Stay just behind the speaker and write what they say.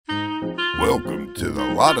Welcome to the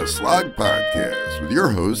LottaSlog podcast with your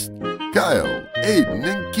hosts, Kyle, Aiden,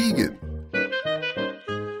 and Keegan.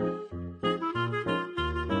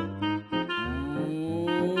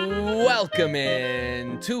 Welcome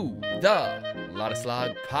in to the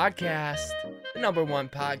LottaSlog podcast, the number one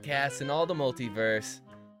podcast in all the multiverse.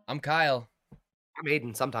 I'm Kyle. I'm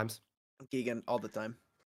Aiden sometimes. I'm Keegan all the time.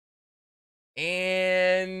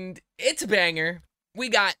 And it's a banger. We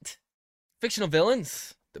got fictional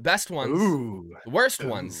villains, the best ones, Ooh. the worst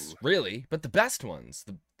ones, really, but the best ones,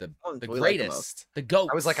 the We like greatest, the goats.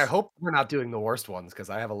 I was like, I hope we're not doing the worst ones because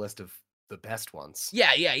I have a list of the best ones.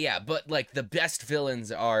 Yeah, but like the best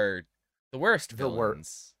villains are the worst The wor-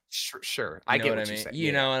 villains. Sure. You I know get what what I you're mean? saying.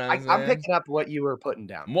 You know what I'm I'm saying? picking up what you were putting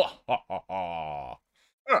down. Mwahaha.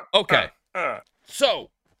 Okay, so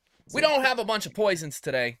we don't have a bunch of poisons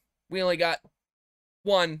today. We only got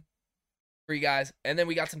one for you guys, and then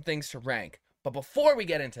we got some things to rank. But before we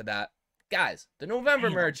get into that, guys, the November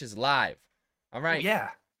merch is live. All right? Yeah.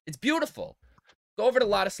 It's beautiful. Go over to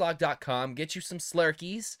LottaSlog.com, get you some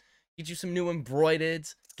slurkies, get you some new embroidered,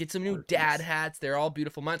 get some new dad hats. They're all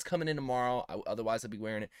beautiful. Mine's coming in tomorrow. Otherwise, I'll be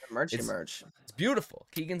wearing it. Merch. It's beautiful.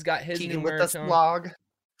 Keegan's got his Keegan new with merch the on. slog.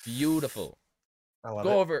 Beautiful. I love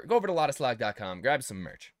Go it. over to LottaSlog.com, grab some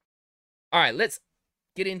merch. All right, let's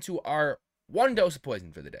get into our one dose of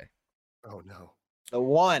poison for the day. Oh no. The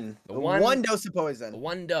one dose of poison. The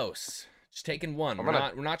one dose. Just taking one. I'm We're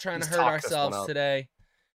gonna not trying to just hurt talk this one ourselves out. today.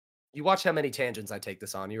 You watch how many tangents I take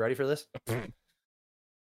this on. You ready for this?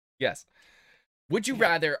 Yes. Would you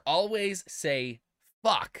rather always say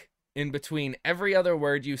fuck in between every other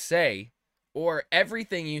word you say, or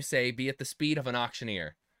everything you say be at the speed of an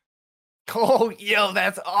auctioneer? Oh, yo,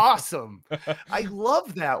 that's awesome. I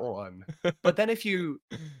love that one. But then if you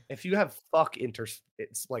have fuck it's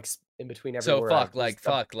like in between every So word. fuck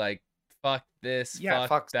this, Yeah,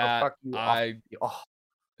 fuck that. fuck you.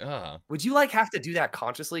 Would you have to do that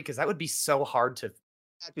consciously? Because that would be so hard to.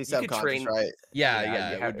 That'd be You could subconscious, train- right? Yeah,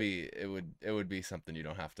 you have it would be something you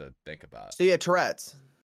don't have to think about. So you have Tourette's.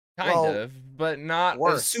 Kind Well, of, but not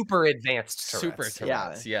worse. Super advanced super Tourette's.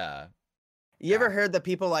 Tourette's. Yeah. You ever heard that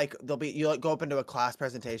people you go up into a class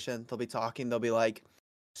presentation, they'll be talking, they'll be like,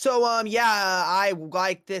 so I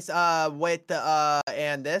like this with the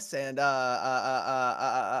and this and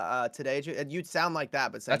today, and you'd sound like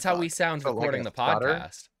that, but That's how we sound So, like recording a the stutter?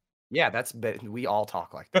 podcast. Yeah, we all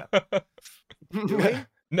talk like that. Do we?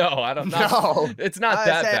 No, I don't know. No. It's not I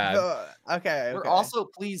that said, bad. Okay. We're also,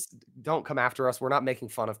 please don't come after us. We're not making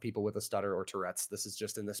fun of people with a stutter or Tourette's. This is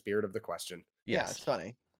just in the spirit of the question. Yeah, Yes. it's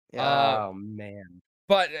funny. Yeah. Oh man.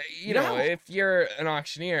 But, you know, No. if you're an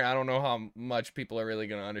auctioneer, I don't know how much people are really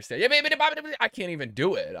going to understand. Yeah, I can't even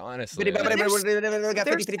do it, honestly. They're saying words.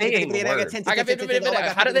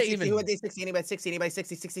 How do they even- 60, anybody 60, anybody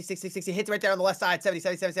 60, 60, 60, 60, hits right there on the left side, 70,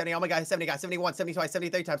 70, 70, oh my god, 70 guys, 71, 72,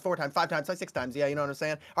 73 times, 4 times, 5 times, 6 times, yeah, you know what I'm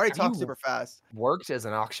saying? I already Have talk you- super fast. Worked as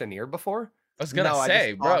an auctioneer before? I was going to No, I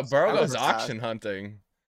say, just bro, talked bro goes super fast. auction hunting.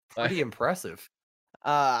 Pretty impressive.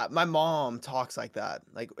 My mom talks like that.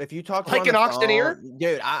 Like if you talk to Like her on an the auctioneer? phone,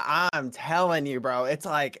 dude, I'm telling you, bro. It's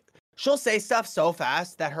like she'll say stuff so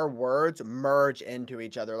fast that her words merge into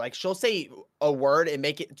each other. Like she'll say a word and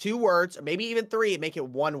make it 2 words, or maybe even 3, and make it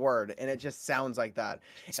 1 word, and it just sounds like that.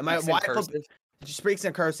 And my Speaks in wife cursive. she speaks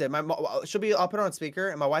in cursive. She'll be, I'll put her on speaker,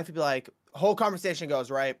 and my wife would be like, whole conversation goes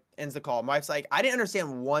right, ends the call. My wife's like, I didn't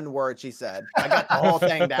understand 1 word she said. I got the whole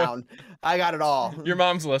thing down. I got it all. Your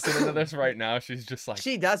mom's listening to this right now. She's just like,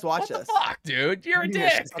 She does watch what this. the fuck, dude? You're a Yeah,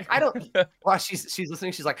 dick. she's like, I don't. Well, she's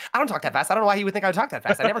listening. She's like, I don't talk that fast. I don't know why he would think I would talk that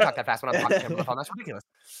fast. I never talk that fast when I'm talking to him on the phone. That's ridiculous.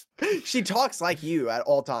 She talks like you at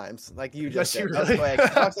all times, like you Does just she did. That's really? like, she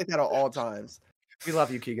talks like that at all times. We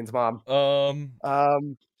love you, Keegan's mom. Shout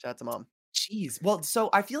out to mom. Jeez. Well, so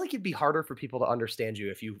I feel like it'd be harder for people to understand you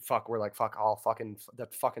if you were like fuck all fucking the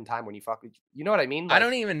fucking time when you fuck. You know what I mean? I Like,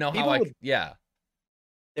 don't even know how people I would- could, yeah.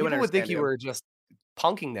 They wouldn't people would think understand you you. were just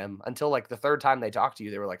punking them until like the 3rd time they talked to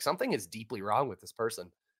you. They were like, something is deeply wrong with this person.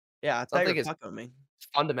 Yeah, I thought something you were is- fucking with me.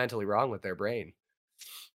 Fundamentally wrong with their brain.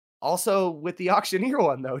 Also, with the auctioneer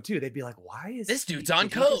one though, too, they'd be like, "Why is This he- dude's on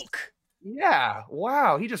did he just- coke. Yeah,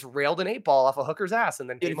 wow, he just railed an 8 ball off a hooker's ass and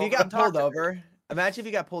then Dude, came if you over got and talked pulled to her. over, imagine if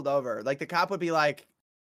you got pulled over. Like the cop would be like,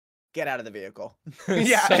 "Get out of the vehicle."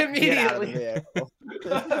 Yeah, So- Get out of the immediately. vehicle.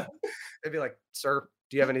 They'd be like, "Sir,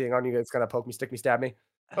 do you have anything on you that's gonna poke me, stick me, stab me?"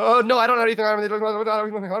 Oh no, I don't have anything on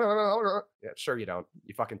me. Yeah, sure you don't.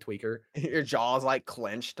 You fucking tweaker. Your jaw's like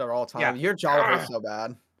clenched at all Yeah. times. Your jaw hurts so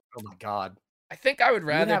bad. Oh my god. I think I would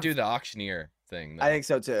rather have- do the auctioneer thing. Though. I think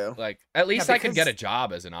so too. Like, at least I could get a because-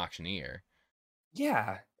 job as an auctioneer.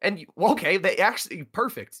 Yeah, and well, okay, they actually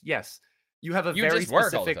perfect. Yes, you have a You very just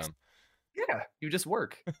work all the specific. time. Yeah, you just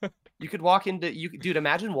work. You could walk into dude,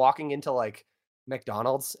 imagine walking into like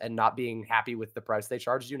McDonald's and not being happy with the price they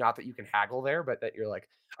charged you. Not that you can haggle there, but that you're like,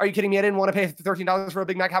 are you kidding me? I didn't want to pay $13 for a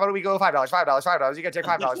Big Mac. How about we go $5, $5. You gotta take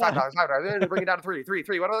 $5, $5. Bring it down to three.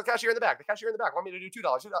 What about the cashier in the back? The cashier in the back want me to do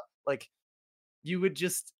 $2. Like, you would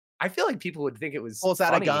just. I feel like people would think it was pulls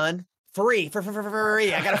out a gun. Free.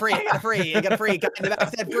 I got a free. Guy in the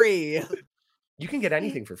back said free. You can get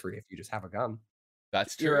anything for free if you just have a gun.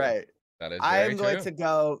 That's true. You're right. That is I'm very going true. to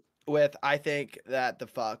go with, I think that the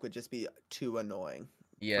fuck would just be too annoying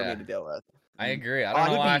for me to deal with. I agree. I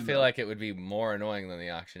don't know why I feel like it would be more annoying than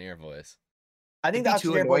the auctioneer voice. I think that's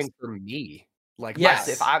too annoying for me. Like, yes.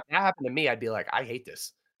 If that happened to me, I'd be like, I hate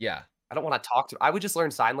this. Yeah. I don't want to talk to. I would just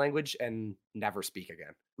learn sign language and never speak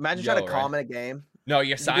again. Imagine trying to comment a game. No,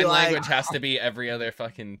 your sign language has to be every other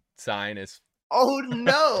fucking sign is. Oh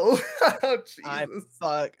no! Oh, I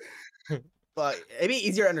fuck. But it'd be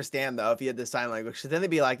easier to understand though if you had the sign language. So then they'd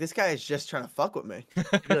be like, "This guy is just trying to fuck with me."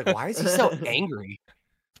 You'd be like, "Why is he so angry?"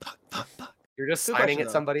 Fuck. You're just signing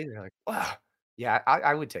at somebody. They're like, "Wow, yeah,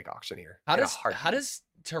 I would take auctioneer." How does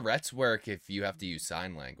Tourette's work if you have to use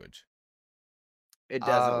sign language? It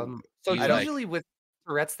doesn't. So usually with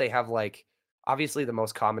Tourette's, they have like obviously the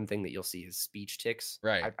most common thing that you'll see is speech tics.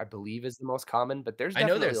 Right. I believe is the most common, but there's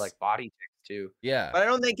definitely like body tics too. Yeah. But I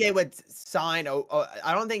don't think they would sign.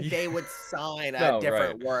 I don't think they would sign a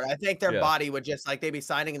different word. I think their body would just like they'd be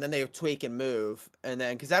signing and then they would tweak and move and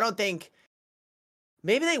then because I don't think.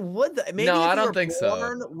 Maybe they would. Maybe no, I don't think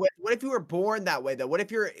so. What if you were born that way though? What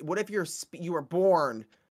if you were born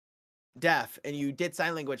deaf and you did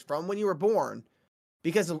sign language from when you were born?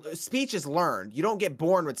 Because speech is learned. You don't get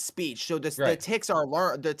born with speech. So the tics are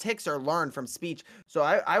learned. The tics are learned from speech. So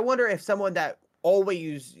I wonder if someone that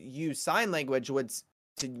always use sign language would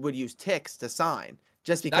use tics to sign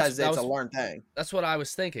just because it's a learned thing. That's what I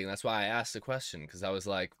was thinking. That's why I asked the question because I was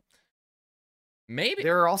like, maybe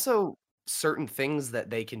there are also certain things that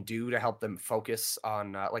they can do to help them focus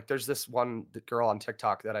on. Like there's this one girl on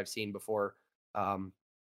TikTok that I've seen before.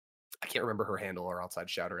 I can't remember her handle or else I'd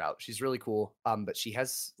shout her out. She's really cool. But she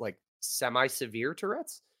has like semi-severe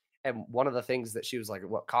Tourette's. And one of the things that she was like,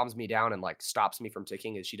 what calms me down and like stops me from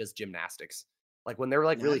ticking is she does gymnastics. Like when they're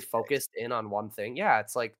like really focused in on one thing. Yeah,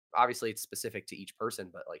 it's like, obviously it's specific to each person,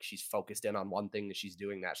 but like she's focused in on one thing and she's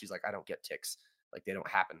doing that. She's like, I don't get tics. Like they don't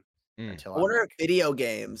happen until I wonder if video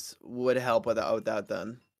games would help without that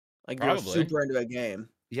then. Like you're super into a game.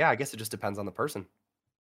 Yeah, I guess it just depends on the person.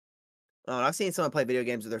 Oh, I've seen someone play video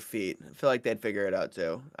games with their feet. I feel like they'd figure it out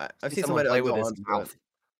too. I've seen someone play with his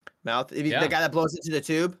mouth. The guy that blows into the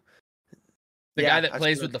tube. The guy that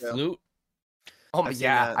plays with the flute. Oh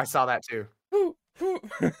yeah, I saw that too.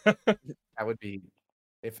 That would be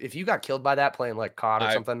if you got killed by that playing like COD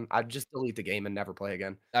or something. I'd just delete the game and never play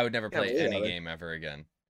again. I would never play any game ever again.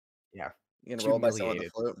 Yeah, you gonna roll by someone with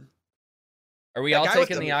the flute. Are we all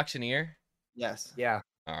taking the auctioneer? Yes. Yeah.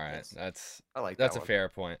 All right, yes. that's a fair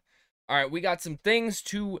point. All right, we got some things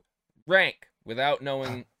to rank without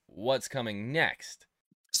knowing what's coming next.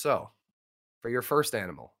 So, for your first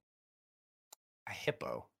animal, a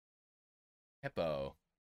hippo. Hippo.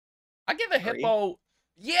 I give a hippo.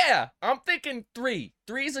 Yeah, I'm thinking 3.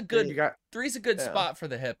 3's a good. Three's a good spot for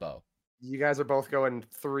the hippo. You guys are both going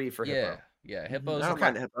 3 for hippo. Yeah. Hippos. What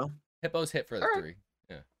kind of hippo? Hippos hit for the 3.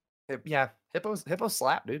 Yeah. Yeah. Hippos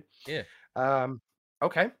slap, dude. Yeah.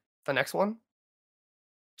 Okay. The next one.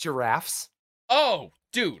 Giraffes. Oh,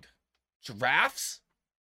 dude. Giraffes?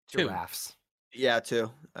 Giraffes. Yeah, 2.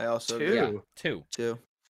 I also 2. Yeah, 2.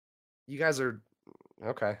 You guys are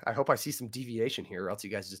okay. I hope I see some deviation here, or else you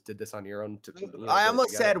guys just did this on your own. I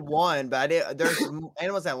almost said 1, but there's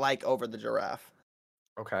animals I like over the giraffe.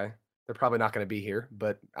 Okay. They're probably not going to be here,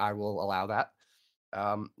 but I will allow that.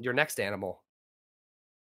 Your next animal.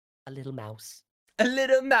 A little mouse. A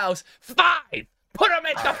little mouse. 5. Put him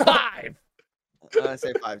at the 5. I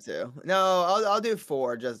say 5 too. No, I'll do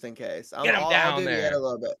 4 just in case. Get him down I'll do there a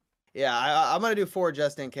little bit. Yeah, I'm gonna do 4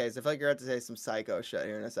 just in case. I feel like you're about to say some psycho shit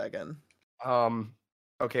here in a second.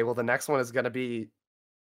 Okay. Well, the next one is gonna be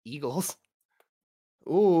eagles.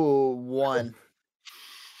 Ooh, 1.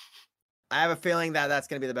 I have a feeling that that's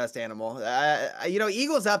gonna be the best animal.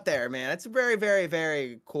 Eagles up there, man. It's a very, very,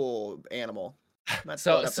 very cool animal.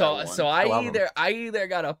 So I either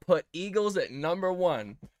gotta put eagles at number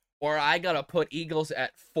 1. Or I gotta put eagles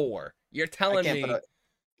at 4. You're telling me?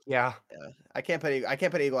 Yeah. I can't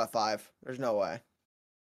put eagle at 5. There's no way.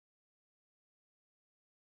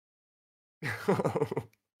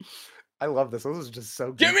 I love this. This is just so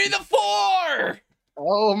good. Give me the 4.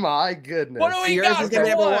 Oh my goodness. What do we got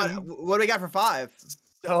for 1? What do we got for 5?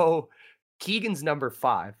 So Keegan's number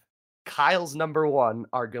 5. Kyle's number 1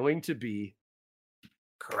 are going to be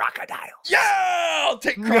crocodiles. Yeah, I'll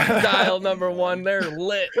take crocodile number 1. They're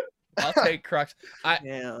lit. I'll take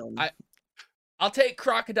Damn. I'll take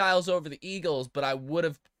crocodiles over the eagles, but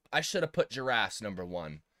I should have put giraffes number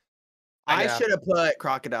 1. I should have put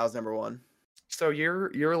crocodiles number 1. So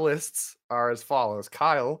your lists are as follows.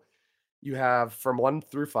 Kyle, you have from 1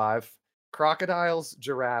 through 5 crocodiles,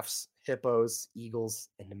 giraffes, hippos, eagles,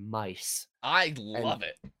 and mice. I love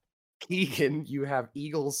it. Keegan, you have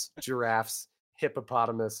eagles, giraffes,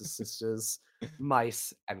 hippopotamuses,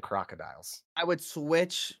 mice, and crocodiles. I would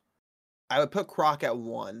switch. I would put croc at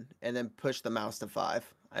 1 and then push the mouse to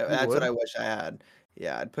 5. That's what I wish I had.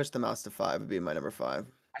 Yeah, I'd push the mouse to 5 would be my number 5.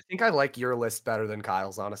 I think I like your list better than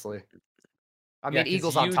Kyle's, honestly. I mean, 'cause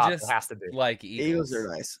eagles on you top, it just has to be. like Eagles are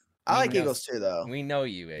nice. I like eagles too, though. We know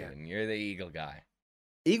you, Aiden. You're the eagle guy.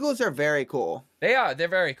 Eagles are very cool. They are. They're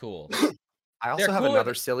very cool. I also have cooler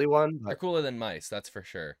another than- silly one. They're But cooler than mice, that's for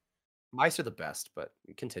sure. mice are the best, but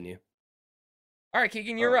continue. All right,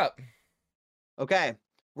 Keegan, you're up. Okay.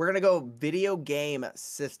 We're going to go video game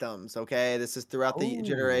systems, okay? This is throughout the Ooh.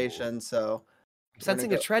 generation, so I'm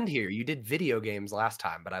sensing a trend here. You did video games last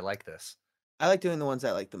time, but I like this. I like doing the ones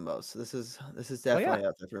I like the most. So this is definitely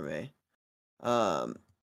up there for me. And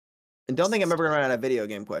don't think I'm ever going to run out of video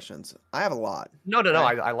game questions. I have a lot. No. Okay.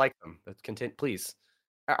 I like them. But continue, please.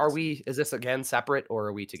 Is this again separate or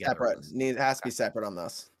are we together? Separate. It has to be separate on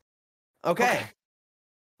this. Okay.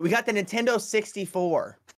 We got the Nintendo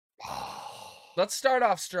 64. Let's start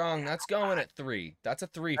off strong. That's going at 3. That's a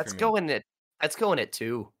 3 for me. That's going at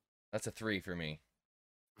 2. That's a 3 for me.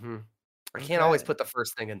 I can't always put the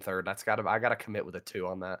first thing in third. I gotta commit with a 2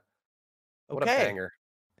 on that. What a banger.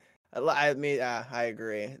 I mean, I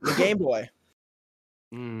agree. The Game Boy.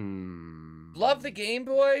 Love the Game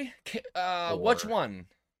Boy. Which one?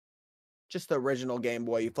 Just the original Game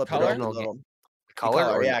Boy. You flip Color? it over a little.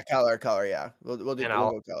 Color? Yeah, color. Yeah, we'll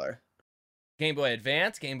go color. Game Boy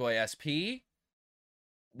Advance, Game Boy SP.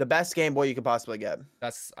 The best Game Boy you could possibly get.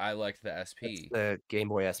 I liked the SP. The Game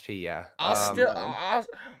Boy SP, yeah.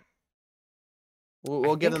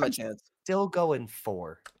 We'll give them a chance. Still going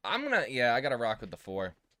 4. I gotta rock with the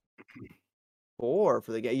 4. 4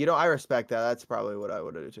 for the game. I respect that. That's probably what I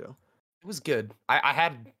would do too. It was good. I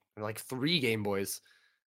had like 3 Game Boys,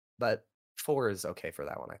 but 4 is okay for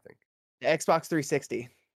that one, I think. The Xbox 360.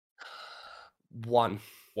 1.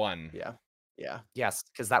 Yeah. Yes,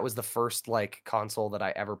 because that was the first console that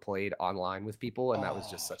I ever played online with people, and that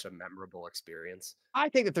was just such a memorable experience. I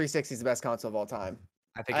think the 360 is the best console of all time.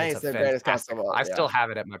 I think it's the greatest console of all. I still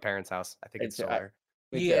have it at my parents' house. I think it's still there.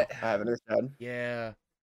 Me too. I have it. It's good. Yeah.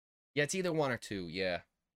 Yeah, it's either 1 or 2. Yeah.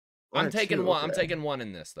 One I'm or taking 2, 1. I'm okay. taking 1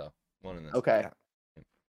 in this though. 1 in this. Okay. Yeah.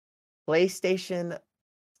 PlayStation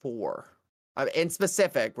 4. In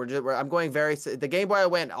specific, I'm going the Game Boy. I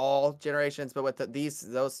went all generations, but with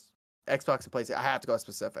those Xbox and PlayStation, I have to go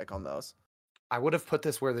specific on those. I would have put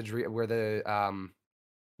this where the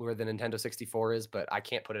Nintendo 64 is, but I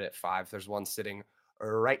can't put it at 5. There's one sitting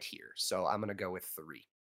right here, so I'm gonna go with 3.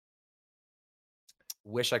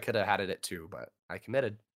 Wish I could have had it at 2, but I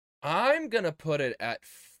committed. I'm gonna put it at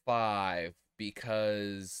 5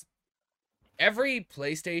 because every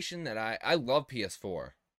PlayStation that I love PS4,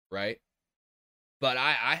 right? But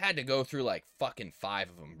I had to go through fucking 5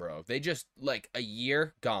 of them, bro. They just a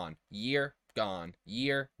year gone, year gone,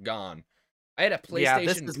 year gone. I had a PlayStation Yeah,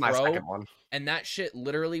 this is my Pro, second one. and that shit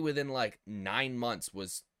literally within 9 months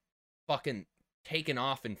was fucking taken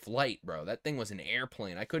off in flight, bro. That thing was an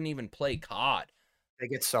airplane. I couldn't even play COD. They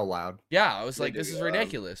get so loud. Yeah, I was like, this is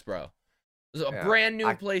ridiculous, bro. It was a brand new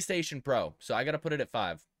PlayStation Pro, so I gotta put it at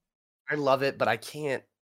 5. I love it, but I can't.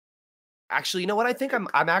 Actually, you know what? I think I'm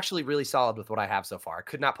actually really solid with what I have so far. I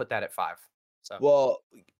could not put that at 5. So Well,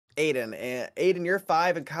 Aiden, you're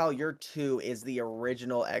 5, and Kyle, you're 2 is the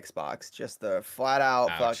original Xbox, just the flat out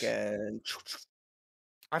fucking.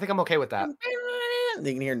 I think I'm okay with that. You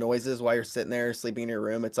can hear noises while you're sitting there sleeping in your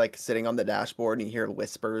room. It's like sitting on the dashboard and you hear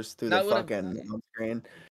whispers through the fucking screen.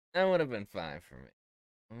 That would have been 5 for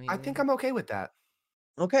me. I think I'm okay with that.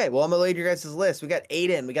 Okay, well, I'm gonna lead your guys' list. We got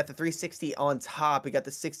Aiden, we got the 360 on top, we got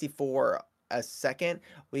the 64 as second.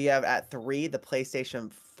 We have at 3 the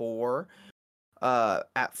PlayStation 4.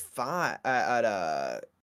 At 5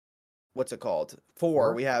 what's it called?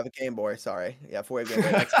 4 we have a Game Boy. Sorry, yeah, 4 we have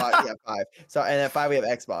Game Boy. Xbox, yeah, 5. So and at 5 we have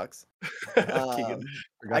Xbox.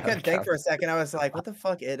 I couldn't think for a second. I was like, what the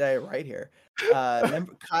fuck did I write here?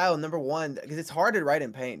 Kyle, number 1, because it's hard to write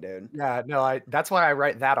in paint, dude. Yeah, no, that's why I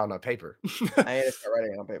write that on a paper. I need to start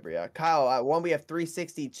writing on paper. Yeah, Kyle. At 1 we have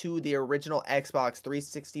 360, 2 the original Xbox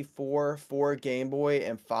 364, 4 Game Boy,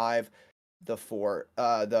 and 5 the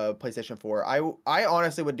PlayStation 4. I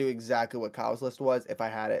honestly would do exactly what Kyle's list was if I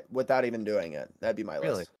had it without even doing it. That'd be my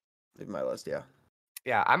Really? list. That'd be my list, yeah.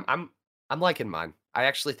 Yeah, I'm liking mine. I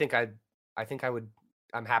actually think I would.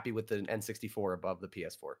 I'm happy with the N64 above the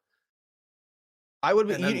PS4. I would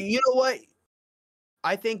be. And then- You know what?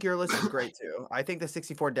 I think your list is great too. I think the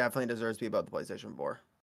 64 definitely deserves to be above the PlayStation 4.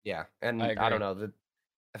 Yeah, and I I don't know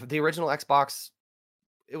the original Xbox.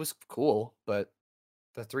 It was cool, but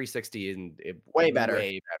the 360 and Way better.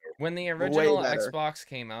 Way better. When the original better. Xbox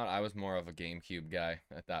came out, I was more of a GameCube guy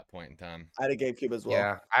at that point in time. I had a GameCube as well.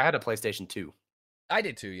 Yeah, I had a PlayStation 2. I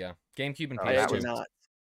did too, yeah. GameCube and Oh, I that PS2. did was- not.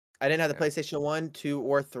 I didn't have the Yeah. PlayStation 1, 2,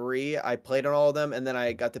 or 3. I played on all of them, and then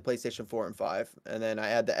I got the PlayStation 4 and 5. And then I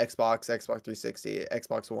had the Xbox 360,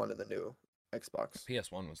 Xbox One, and the new Xbox.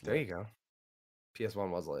 PS1 was There lit. you go.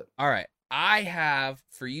 PS1 was lit. All right. I have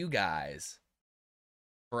for you guys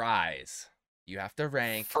fries. You have to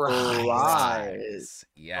rank Fries.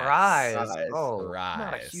 Yes. Fries. Fries. Oh, I'm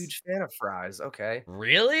not a Fries. huge fan of fries. Okay.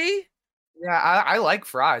 Really? Yeah, I like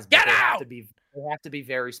fries, but Get they have out! to be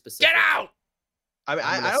very specific. Get out! I mean,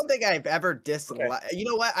 I'm gonna I don't think I've ever Okay. disliked. You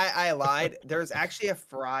know what? I lied. There's actually a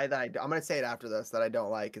fry that I'm going to say it after this that I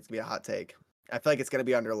don't like. It's going to be a hot take. I feel like it's going to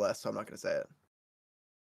be on your list, so I'm not going to say it.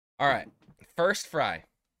 All right. First fry.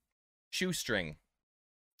 Shoestring.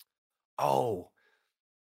 Oh.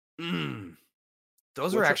 Mmm.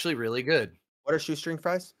 Those are Which one- actually really good. What are shoestring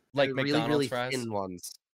fries? Like They're McDonald's really fries. thin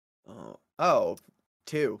ones. Oh,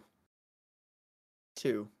 2.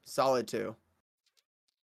 2. Solid 2.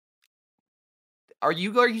 Are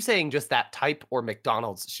you saying just that type or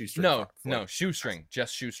McDonald's shoestring? No, fry? no, shoestring.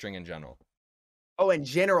 Just shoestring in general. Oh, in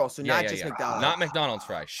general, so Yeah, not yeah, just yeah. McDonald's. Not McDonald's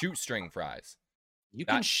fries. Shoestring fries. You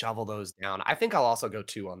can That- shovel those down. I think I'll also go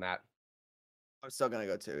 2 on that. I'm still going to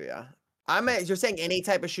go 2, yeah. You're saying any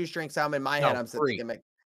type of shoestring, so I'm in my No, head, I'm still 3. thinking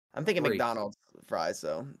I'm thinking 3. McDonald's fries,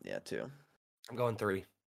 so yeah, 2. I'm going 3.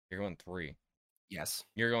 You're going 3. Yes.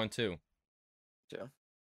 You're going 2. 2.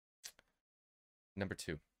 Number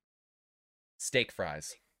 2. Steak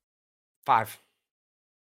fries. 5.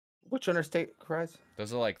 Which one are steak fries?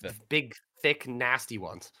 Those are like the Big, thick, nasty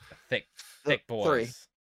ones. thick The- boys.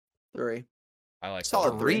 3. I like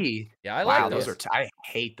Solid those. 3. Yeah, I Wow, like those those. are. I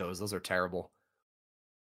hate those. Those are terrible.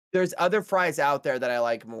 There's other fries out there that I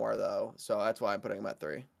like more though, so that's why I'm putting them at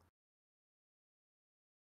 3.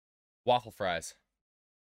 Waffle fries.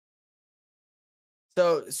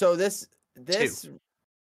 So this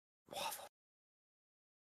waffle.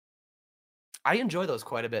 I enjoy those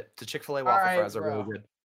quite a bit. The Chick-fil-A All waffle right, fries are really bro. good.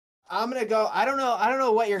 I'm gonna go. I don't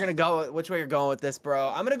know what you're gonna go. Which way you're going with this, bro?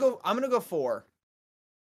 I'm gonna go 4.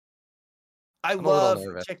 I I'm a little love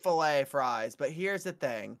nervous. Chick-fil-A fries, but here's the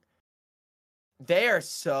thing. They are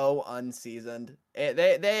so unseasoned.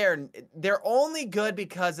 They're only good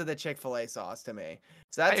because of the Chick-fil-A sauce to me.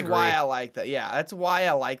 So that's why agree. I like that. Yeah, that's why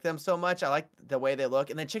I like them so much. I like the way they look,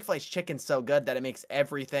 and then Chick-fil-A's chicken's so good that it makes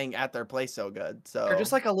everything at their place so good. So They're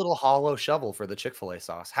just like a little hollow shovel for the Chick-fil-A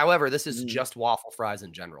sauce. However, this is Mm. just waffle fries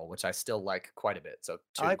in general, which I still like quite a bit. So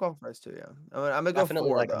 2. I like waffle fries too. Yeah, I'm gonna go Definitely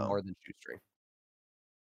 4 like them though. more than shoestring.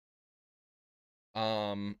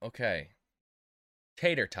 Okay.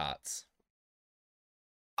 Tater tots.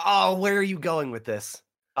 Oh, where are you going with this?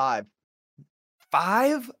 5.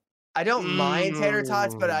 5? I don't mind tater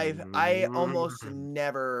tots, but I almost Mm.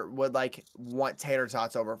 never would want tater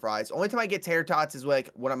tots over fries. Only time I get tater tots is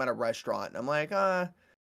when I'm at a restaurant. I'm like, I'm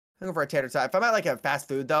going for a tater tot. If I'm at a fast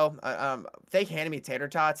food though, if they handed me tater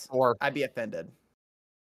tots, 4. I'd be offended.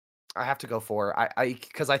 I have to go 4.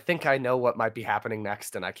 Because I think I know what might be happening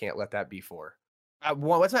next, and I can't let that be 4.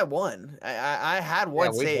 What's my 1? I had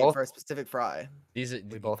one we saved both- for a specific fry. These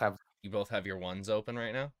We both have. you both have your ones open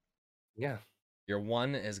right now. Yeah. Your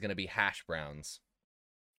 1 is gonna be hash browns.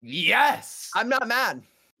 Yes. I'm not mad.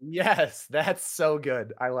 Yes, that's so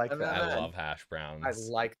good. I like I'm that. not I mad. love hash browns. I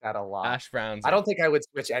like that a lot. hash browns. I don't think I would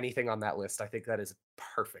switch anything on that list. I think that is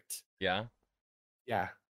perfect. Yeah. Yeah.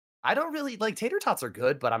 I don't really like tater tots are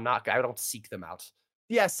good, but I don't seek them out.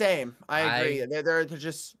 Yeah, same. I agree. They're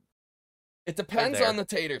just It depends there. on the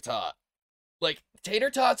tater tot. Like tater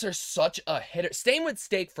tots are such a hitter. Same with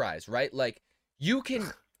steak fries, right? Like you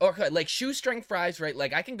can okay, like shoestring fries, right?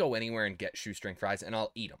 Like I can go anywhere and get shoestring fries and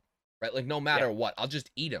I'll eat them, right? Like no matter what, I'll just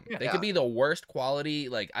eat them. They Yeah. could be the worst quality,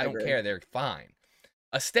 like I don't agree. care, they're fine.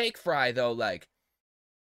 A steak fry though, like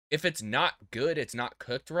if it's not good, it's not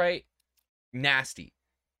cooked right, nasty.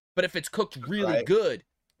 But if it's cooked really Right. good,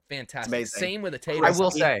 fantastic. amazing. Same with a tater. I will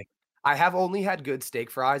tot. say, I have only had good steak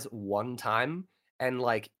fries one time, and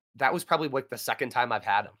that was probably the second time I've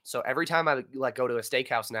had them. So every time I go to a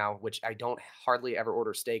steakhouse now, which I don't hardly ever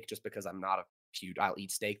order steak just because I'm not a huge. I'll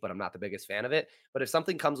eat steak, but I'm not the biggest fan of it. But if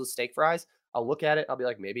something comes with steak fries, I'll look at it. I'll be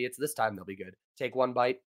like, maybe it's this time they'll be good. Take one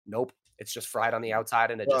bite. Nope. It's just fried on the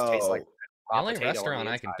outside and it just tastes like Bro, The raw only potato on restaurant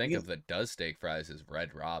the I can inside. think of that does steak fries is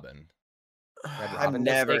Red Robin. Red I've Robin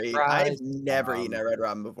does never steak eaten. I've fries. never eaten at Red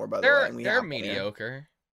Robin before, by the way. They're and we they're have one here. mediocre.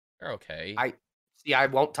 They're okay. I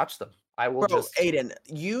won't touch them. I will Bro, just Aiden,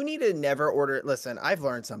 you need to never order. Listen, I've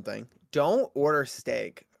learned something. Don't order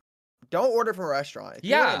steak. Don't order from a restaurant. If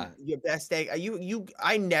you Yeah. want your best steak.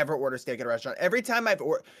 I never order steak at a restaurant. Every time I've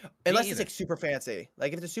ordered, unless it's either. like super fancy.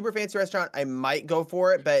 Like if it's a super fancy restaurant, I might go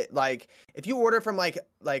for it. But like if you order from like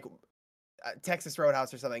Texas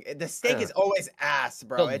Roadhouse or something, the steak is always ass,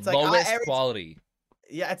 bro. The It's like lowest quality.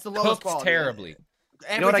 yeah, it's the lowest Cooked quality. terribly.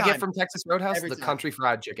 you know what I Every get time. from Texas Roadhouse? Every The time. country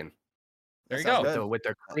fried chicken There you That sounds go. good. with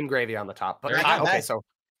the cream gravy on the top. But There you Kyle, go. okay, so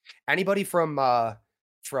anybody from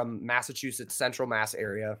Massachusetts, Central Mass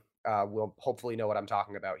area will hopefully know what I'm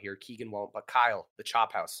talking about here. Keegan won't, but Kyle, the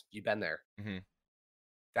Chop House, you've been there. Mhm.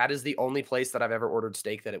 That is the only place that I've ever ordered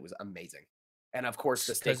steak that it was amazing. And of course,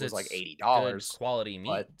 the steak 'Cause was like it's $80. Good quality meat.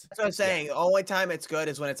 but- That's what I'm saying. The only time it's good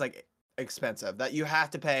is when it's like expensive. That you have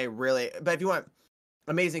to pay really. But if you want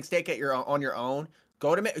amazing steak at on your own,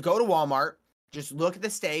 go to Walmart. Just look at the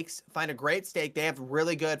steaks. Find a great steak. They have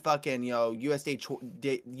really good fucking USDA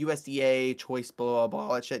choice blah blah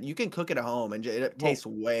all that shit. You can cook it at home and it tastes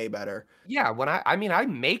way better. Yeah, when I mean I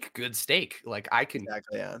make good steak. Like I can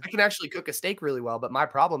Exactly. Yeah. I can actually cook a steak really well, but my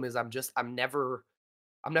problem is I'm never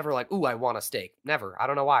like, ooh, I want a steak. Never. I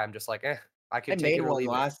don't know why. I'm just like, I I can take made it or one leave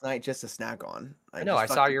it. last night just to snack on. I know. I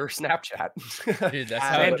just saw fucking- your Snapchat. Dude, that's Ah,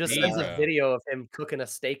 how Man it just be, sends a bro. video of him cooking a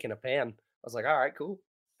steak in a pan. I was like, all right, cool.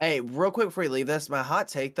 Hey, real quick before you leave this, my hot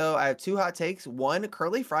take though, I have two hot takes. One,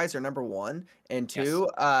 curly fries are number one, and two,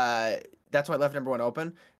 that's why I left number one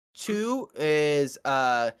open. Two is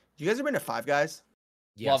you guys ever been to Five Guys?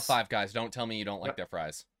 Love Five Guys. Don't tell me you don't like their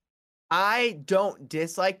fries. I don't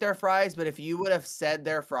dislike their fries, but if you would have said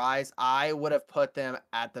their fries, I would have put them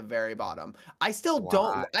at the very bottom. I still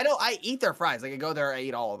don't. I eat their fries. Like I go there, I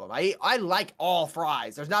eat all of them. I like all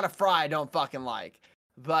fries. There's not a fry I don't fucking like.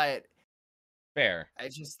 But Fair.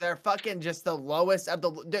 it's just they're fucking just the lowest of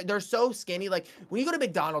the. They're so skinny. Like when you go to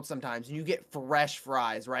McDonald's sometimes and you get fresh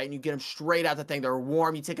fries, right? And you get them straight out the thing. They're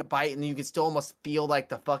warm. You take a bite and you can still almost feel like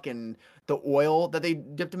the oil that they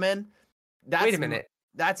dipped them in. Wait a minute.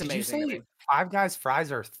 That's Did amazing. you to say me. Five Guys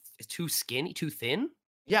fries are too skinny, too thin?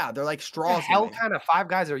 Yeah, they're like What the straws. to hell me. kind of Five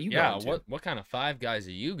Guys are you Yeah, going to? what kind of Five Guys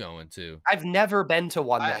are you going to? I've never been to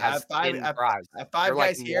one that has thin fries. At Five They're like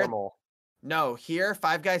Guys here, normal. no, here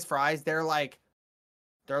Five Guys fries, they're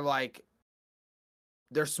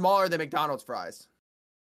smaller than McDonald's fries.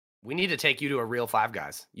 We need to take you to a real Five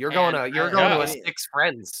Guys. You're And going to yeah. a Six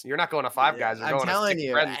Friends. You're not going to Five Guys. You're I'm going to telling Six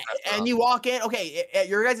you. Friends. And you walk in, okay, at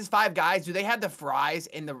your guys' Five Guys, do they have the fries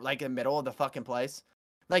in the middle of the fucking place?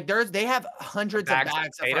 Like they have hundreds of bags of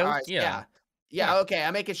bags of potatoes? fries. Yeah. Yeah, okay.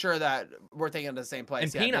 I'm making sure that we're thinking of the same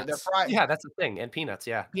place. And yeah, they're peanuts. fries. Yeah, that's the thing. And peanuts,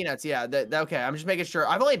 yeah. Peanuts, yeah. Okay, I'm just making sure.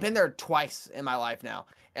 I've only been there twice in my life now,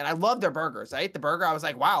 and I love their burgers. I ate the burger. I was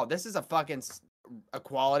like, wow, this is a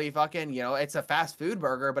quality fucking. It's a fast food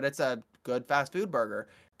burger, but it's a good fast food burger.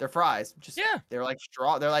 Their fries, they're like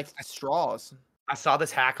straws. I saw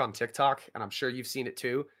this hack on TikTok, and I'm sure you've seen it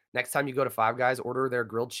too. Next time you go to Five Guys, order their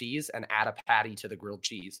grilled cheese and add a patty to the grilled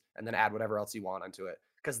cheese, and then add whatever else you want onto it.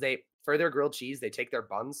 Because for their grilled cheese, they take their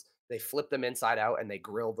buns, they flip them inside out, and they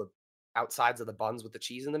grill the outsides of the buns with the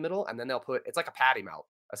cheese in the middle, and then it's like a patty melt,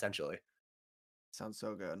 essentially. Sounds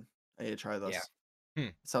so good. I need to try this. Yeah.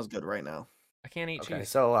 It sounds good right now. I can't eat Okay, cheese.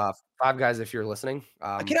 so Five Guys, if you're listening,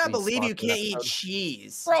 I cannot please believe you sponsor can't an eat episode.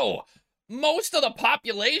 cheese. Bro, most of the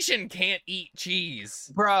population can't eat cheese.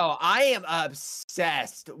 Bro, I am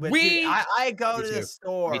obsessed with cheese. I go Me to too. the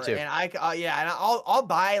store Me too. and I'll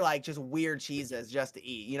buy like just weird cheeses just to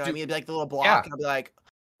eat. You know what I Dude, mean? It'd be like the little block, yeah. and I'll be like,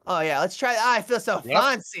 oh yeah, let's try. I feel so Yep.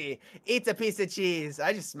 fancy. Eats a piece of cheese.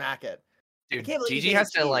 I just smack it. Dude, can't believe you Gigi can't has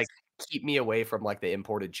eat to cheese. like keep me away from like the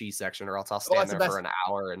imported cheese section, or else I'll that's stand the there for best. an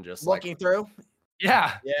hour and just Looking through.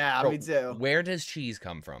 yeah. Yeah, Bro, me too. Where does cheese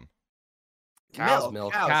come from? Cow's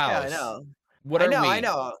milk. Cows. Yeah, I Cows. know. What I are know. we? I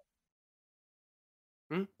know.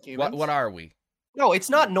 Hmm? Humans? What are we? No, it's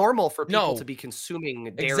not normal for people No. to be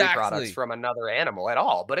consuming dairy Exactly. products from another animal at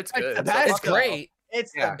all, but it's It's good. the So best. fuck It's it. go. great.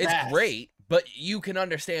 It's Yeah. the It's best. great, but you can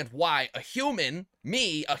understand why a human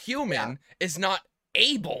is not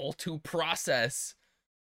able to process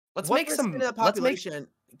Let's What make some. percent of the Let's make. population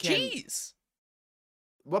cheese.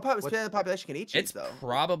 What percent of the population can eat cheese It's though?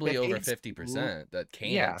 probably over 50? 50% that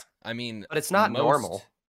can't. Yeah. I mean, But it's not most- normal.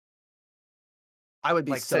 I would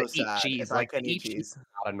be Like, so to eat sad cheese, if I like, couldn't to eat eat cheese cheese.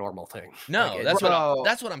 Not a normal thing. No, Like, that's Bro.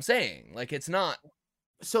 what I'm saying. Like, it's not.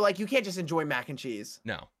 So like you can't just enjoy mac and cheese.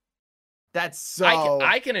 No, That's so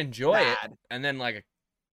I can enjoy it, bad. and then like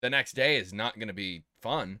the next day is not gonna be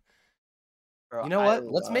fun. Bro, You know I what?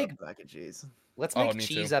 Let's love make mac and cheese. let's Oh, make me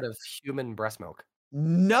cheese too. out of human breast milk.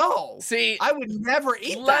 No. See, I would never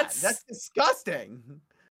eat that. let's- That's disgusting.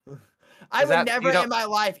 I Is would that- you never don't- in my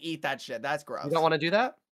life eat that shit. That's gross. You don't want to do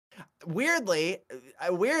that? Weirdly,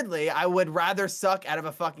 I would rather suck out of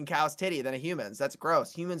a fucking cow's titty than a human's. That's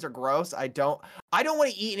gross. Humans are gross. I don't want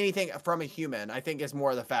to eat anything from a human. I think is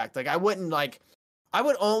more the fact. Like I would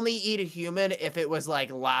only eat a human if it was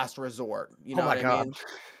like last resort. You know Oh my what I God. mean?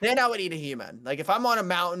 Then I would eat a human. Like if I'm on a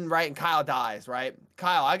mountain, right, and Kyle dies, right?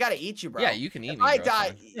 Kyle, I gotta eat you, bro. yeah, you can eat If me. I bro, die,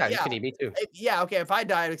 fine. Yeah, you can eat me too. yeah, okay. If I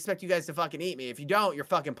die, I'd expect you guys to fucking eat me. If you don't, you're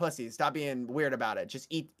fucking pussies. Stop being weird about it. Just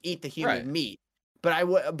eat the human Right. meat.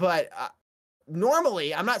 But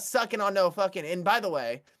normally, I'm not sucking on no fucking. And by the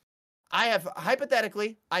way,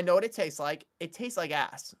 hypothetically, I know what it tastes like. It tastes like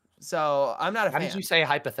ass. So I'm not a How fan did you say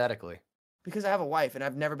hypothetically? because I have a wife and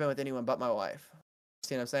I've never been with anyone but my wife.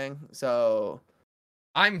 See what I'm saying? So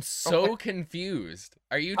I'm so confused.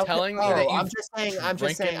 Are you okay, telling me no, that I'm you've just saying. I'm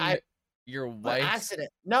just saying. your By wife's accident.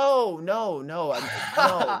 No.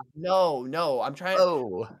 I'm trying.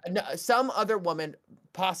 Oh, No, some other woman,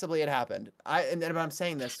 possibly it happened. And I'm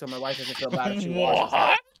saying this so my wife doesn't feel bad if she watches.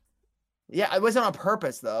 what? Yeah, it wasn't on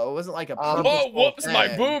purpose though. It wasn't like a. Oh, Oh, purposeful whoops! My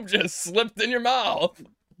thing. boob just slipped in your mouth.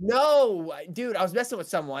 No, dude, I was messing with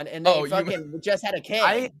someone and they Oh, you- fucking just had a kid.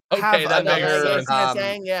 I Okay, have that makes another. sense. See what I'm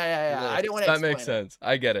saying? Yeah. I didn't want to. That makes sense.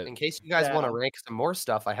 I get it. In case you guys want to Yeah. rank some more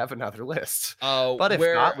stuff, I have another list. Oh, But if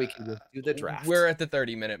we're, not, we can just do the draft. We're at the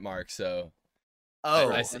 30-minute mark, so oh,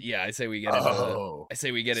 I say we get into oh. I say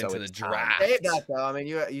we get So into the it's time. draft. Save that though. I mean,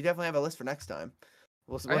 you definitely have a list for next time.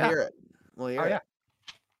 We'll yeah. hear it. We'll hear Oh, yeah. it.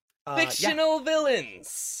 Yeah. Fictional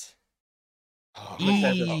villains. Oh,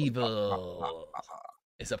 Evil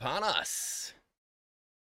is upon us.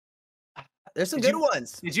 There's some Did good you-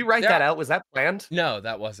 ones. Did you write There- that out? Was that planned? No,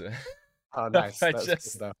 that wasn't. Oh, nice. I That was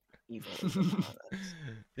just- good, Evil is upon us.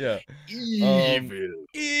 Yeah. Evil.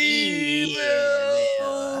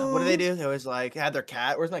 Evil. What do they do? They always like have their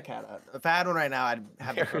cat. Where's my cat at? If I had one right now, I'd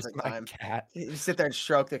have the Where's perfect my time. cat? You sit there and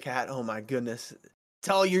stroke the cat. Oh my goodness.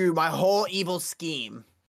 Tell you my whole evil scheme.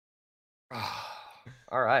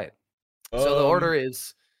 All right. So the Um, order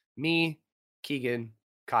is me, Keegan,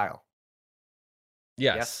 Kyle.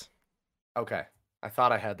 Yes. Okay. I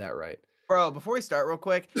thought I had that right. Bro, before we start real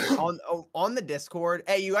quick, on the Discord,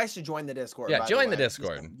 hey, you guys should join the Discord. Yeah, by join the way.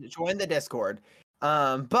 Discord. Join the Discord.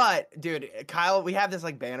 But dude, Kyle, we have this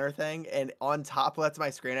like banner thing, and on top, that's my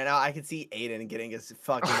screen right now. I can see Aiden getting his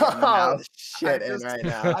fucking mouth shit in right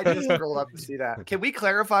now. I just scrolled up to see that. Can we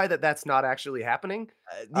clarify that that's not actually happening?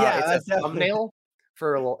 Yeah, it's that's a definitely- thumbnail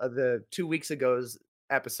for the 2 weeks ago's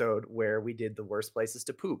episode where we did the worst places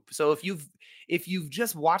to poop. So if you've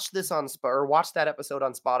just watched this on or watched that episode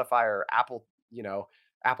on Spotify or Apple,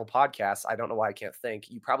 Apple Podcasts, I don't know why I can't think.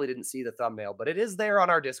 You probably didn't see the thumbnail, but it is there on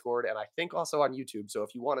our Discord and I think also on YouTube. So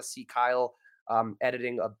if you want to see Kyle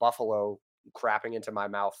editing a buffalo crapping into my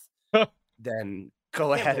mouth, then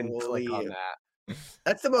go ahead and click on believe- that.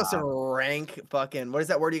 That's the most rank fucking. What is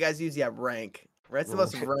that word you guys use? Yeah, rank. That's the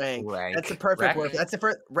most rank. Rank. That's the perfect Wreck? word. That's the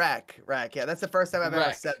first rack. Yeah, that's the first time I've ever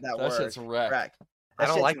Wreck. said that That word. shit's wreck. Rack. I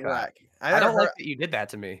don't shit's like that. wreck. I never don't like heard- that you did that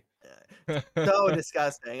to me. so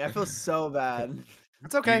disgusting. I feel so bad.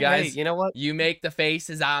 It's okay. You guys- Hey, you know what? You make the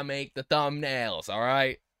faces, I make the thumbnails. All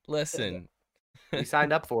right. Listen, You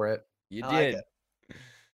signed up for it. you I like did. it.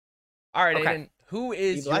 All right, Okay. Aiden. Who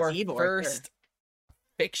is Evil, that's your evil right there. first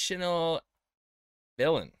fictional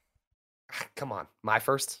villain? Come on. My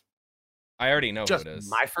first? I already know Just who it is.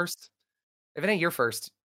 my first? If it ain't your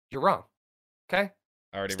first, you're wrong. Okay?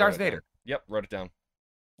 I already Darth wrote it down. Vader. Yep, wrote it down.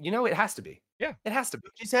 You know it has to be. Yeah. It has to be.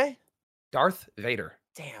 What'd you say? Darth Vader.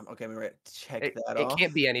 Damn. Okay, I'm ready to check It, that it off.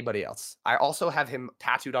 can't be anybody else. I also have him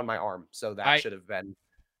tattooed on my arm, so that should have been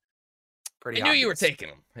pretty I knew you were obvious. taking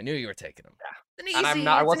him. I knew you were taking him. Yeah. And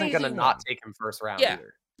I wasn't gonna not take him first round Yeah.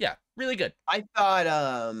 either. Yeah, really good. I thought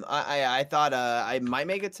I thought I might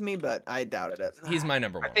make it to me, but I doubted it. He's my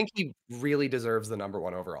number I one. think he really deserves the number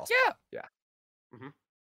one overall. spot. Yeah,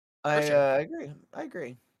 I sure. agree. I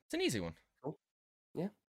agree. it's an easy one.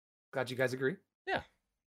 Glad you guys agree. Yeah.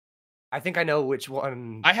 I think I know which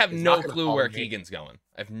one. I have is no not gonna clue follow where me. Keegan's going.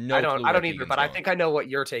 I have no I clue don't where either, Keegan's but I going. think I know what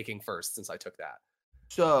you're taking first since I took that.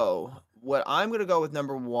 So what I'm gonna go with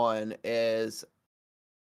number one is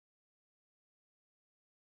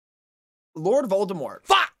Lord Voldemort.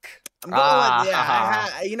 Fuck! I'm going with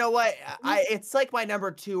Ah. you know what? It's like my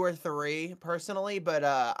number 2 or 3 personally, but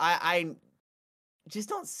I just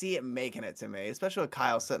don't see it making it to me, especially with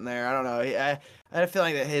Kyle sitting there. I don't know. I had a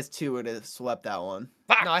feeling that his 2 would have swept that one.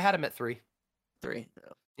 Fuck. No, I had him at 3. 3.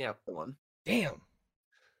 Yeah. The one. Damn.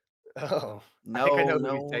 Oh. No, I think I know who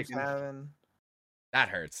no he's one's taking. having. That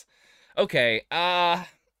hurts. Okay. My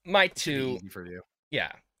It should be 2. easy for you.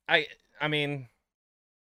 Yeah. I mean,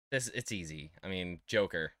 it's easy. I mean,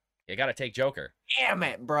 Joker. You got to take Joker. Damn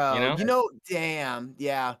it, bro. You know? Damn.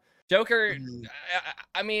 Yeah. Joker. Mhm.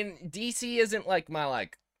 I mean, DC isn't like my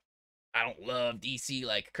like. I don't love DC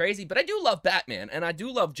like crazy, but I do love Batman and I do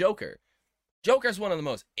love Joker. Joker's one of the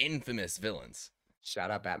most infamous villains. Shout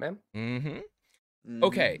out Batman. Mm-hmm.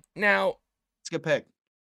 Okay, now It's a good pick.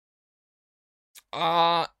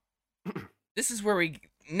 this is where we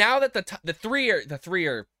now that the three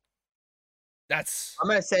are that's I'm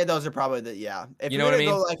gonna say those are probably the If You you're know what I gonna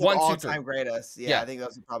go mean? like 1, 2, 3. all-time greatest, Yeah. I think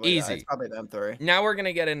those are probably Easy. It's probably them 3. now we're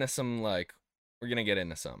gonna get into some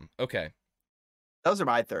Okay. Those are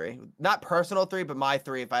my 3. Not personal 3, but my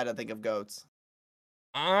 3 if I had to think of goats.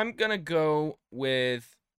 I'm gonna go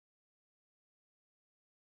with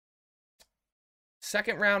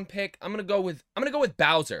second round pick. I'm gonna go with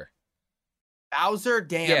Bowser. Bowser,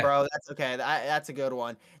 damn, Yeah. bro, that's okay. That's a good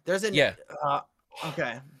one. There's a Yeah.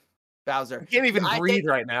 Okay, Bowser. I can't even I breathe think-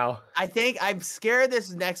 right now. I think I'm scared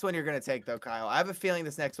this next one you're gonna take though, Kyle. I have a feeling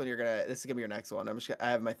this next one this is gonna be your next one. I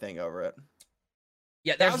have my thing over it.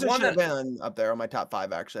 Yeah, there's Bowser one should have that been up there on my top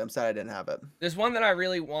 5 actually. I'm sad I didn't have it. there's one that I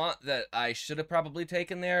really want that I should have probably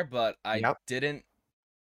taken there, but I Yep. didn't.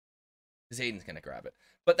 Zayden's gonna grab it,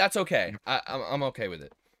 but that's okay. I'm okay with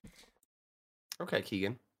it. Okay,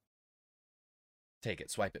 Keegan. Take it,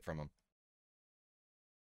 swipe it from him.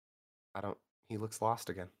 He looks lost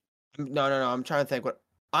again. No. I'm trying to think what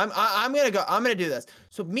I'm gonna do this.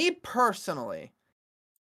 So me personally,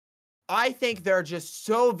 I think they're just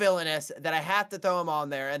so villainous that I have to throw them on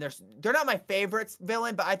there. And they're not my favorite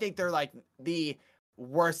villain, but I think they're like the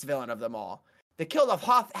worst villain of them all. They killed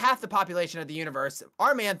off half the population of the universe.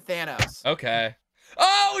 Our man Thanos. Okay.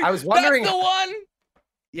 Oh, I was wondering- that's the one.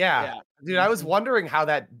 Yeah. Dude, I was wondering how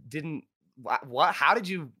that didn't. What? How did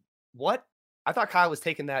you? What? I thought Kyle was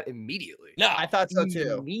taking that immediately. No, I thought so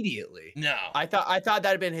too. Immediately. no. I thought that'd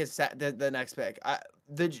have been his the next pick.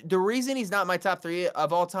 The reason he's not my top 3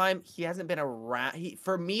 of all time, he hasn't been around.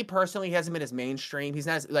 For me personally, he hasn't been as mainstream. He's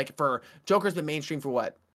not as, like for Joker's been mainstream for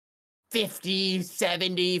what 50,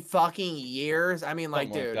 70 fucking years. I mean, like,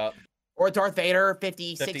 Something dude. that. Or Darth Vader,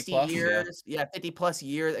 50, 50 60 plus, yeah. years. Yeah, 50 plus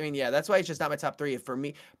years. I mean, yeah, that's why he's just not my top 3. For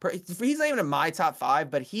me, he's not even in my top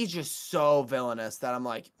 5, but he's just so villainous that I'm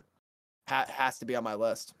like, has to be on my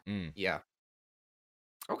list. Yeah.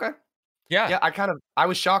 Okay. Yeah. Yeah, I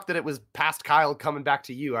was shocked that it was past Kyle coming back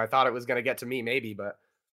to you. I thought it was going to get to me maybe, but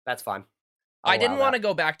that's fine. I didn't want to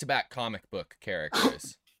go back-to-back comic book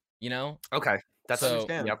characters. You know? Okay. That's So-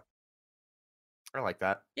 Understand. Yep. I like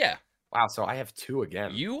that. Yeah. Wow, so I have 2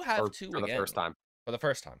 again. You have for, 2 for again. the first time. For the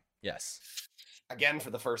first time. Yes. Again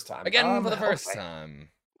for the first time. Again for the first okay. time.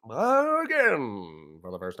 Again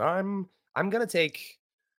for the first time. I'm going to take.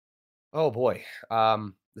 Oh boy.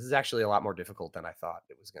 This is actually a lot more difficult than I thought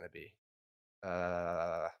it was going to be.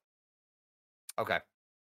 Okay.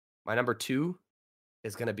 My number 2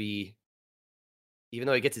 is going to be, even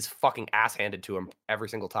though he gets his fucking ass handed to him every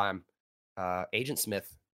single time, Agent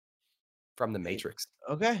Smith from The Matrix.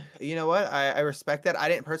 Okay, you know what? I respect that. I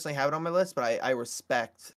didn't personally have it on my list, but I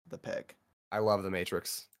respect the pick. I love The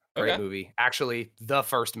Matrix. Great Okay. movie. Actually, the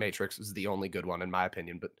first Matrix was the only good one in my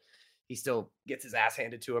opinion, but he still gets his ass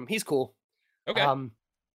handed to him. He's cool. Okay.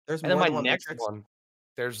 There's And then more my than one next Matrix. one,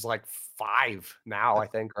 there's like 5 now, I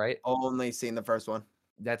think, right? Only seen the first one.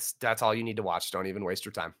 That's all you need to watch. Don't even waste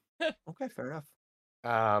your time. Okay, fair enough.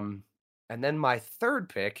 And then my third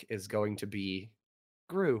pick is going to be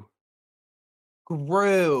Gru.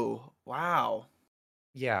 Gru. Wow.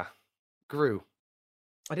 Yeah, Gru.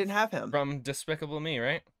 I didn't have him. From Despicable Me,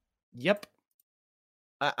 right? Yep.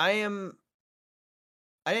 I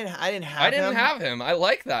didn't have I didn't him. have him. I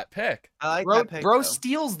like that pick. I like Bro, that pick. bro though.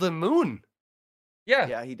 steals the moon. Yeah.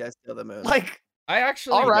 Yeah, he does steal the moon. Like, I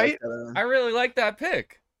actually all right. I really like that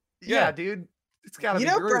pick. yeah, Yeah. dude. It's gotta You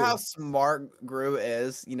be know, Gru. for how smart Gru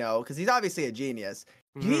is, because he's obviously a genius.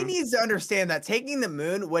 He Mhm. needs to understand that taking the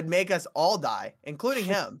moon would make us all die, including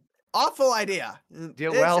him. Awful idea. Yeah,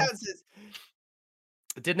 It well- sounds-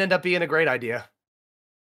 It didn't end up being a great idea.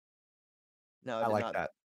 no, it I did like not.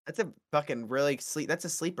 that. That's a fucking really That's a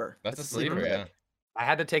sleeper. That's a sleeper, pick. yeah. I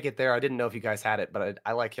had to take it there. I didn't know if you guys had it, but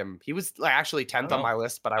I like him. He was like, actually 10th on Oh, my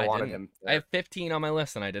list, but I wanted didn't. him. I have 15 on my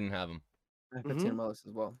list and I didn't have him. I have 15 on my list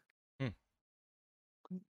as well.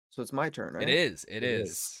 So it's my turn, right? It is. It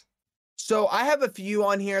is. So I have a few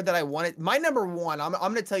on here that I wanted. My number one, I'm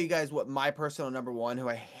gonna tell you guys what my personal number one, who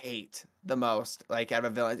I hate the most, like out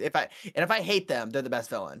of villains. If I hate them, they're the best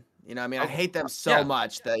villain. You know what I mean? I Okay. hate them so Yeah.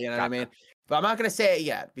 much that, you know what I Gotcha. mean? But I'm not gonna say it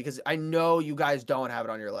yet because I know you guys don't have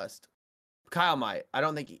it on your list. Kyle might. I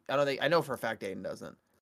know for a fact Aiden doesn't.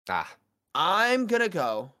 Ah. I'm gonna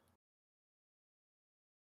go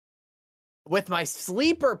with my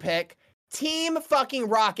sleeper pick, Team fucking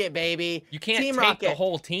Rocket, baby. You can't Team take Rocket. the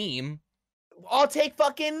whole team. I'll take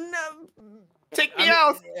fucking. Take me I mean,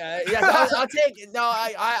 out. Yeah, I'll take. No,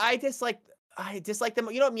 I dislike them.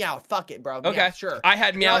 You know what, Meowth? Fuck it, bro. Okay, Meowth, sure. I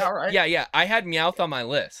had Yeah, Meowth. all right. Yeah, I had Meowth on my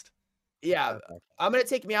list. Yeah, I'm gonna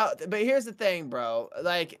take Meowth. But here's the thing, bro.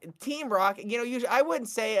 Like Team Rocket, you know, usually I wouldn't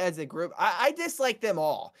say as a group. I dislike them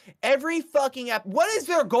all. Every fucking app. What is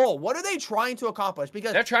their goal? What are they trying to accomplish?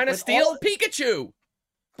 Because They're trying to with steal all- Pikachu.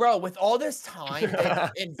 Bro, with all this time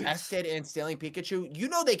they've invested in stealing Pikachu, you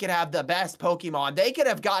know they could have the best Pokemon. They could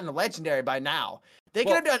have gotten a legendary by now. They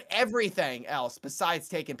could have done everything else besides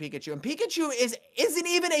taking Pikachu. And Pikachu isn't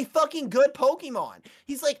even a fucking good Pokemon.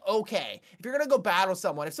 He's like, okay, if you're gonna go battle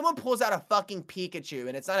someone, if someone pulls out a fucking Pikachu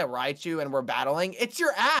and it's not a Raichu and we're battling, it's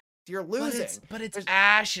your ass. You're losing. But it's There's-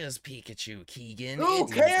 Ash's Pikachu, Keegan. Who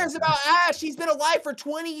It's- cares about Ash? He's been alive for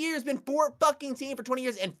 20 years, been fucking team for 20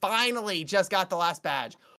 years, and finally just got the last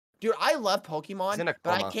badge. Dude, I love Pokemon, He's in a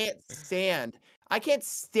but I coma. can't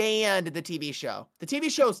stand the TV show. The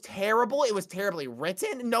TV show's terrible. It was terribly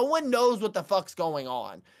written. No one knows what the fuck's going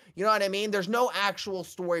on. You know what I mean? There's no actual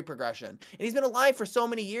story progression. And he's been alive for so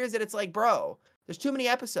many years that it's like, bro, there's too many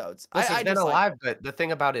episodes. Listen, he's been just, like, alive, but the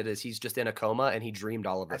thing about it is he's just in a coma and he dreamed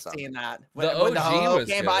all of I've this up. seen that. The When the OG Ho-Oh was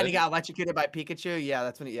came by and he good. got electrocuted by Pikachu. Yeah,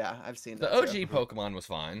 that's when I've seen The that. OG too. Pokemon was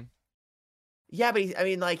fine. Yeah, but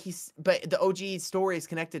but the OG story is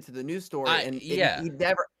connected to the new story, and yeah.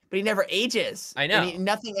 he never ages. I And know.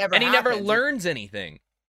 nothing ever And he never happens. learns anything.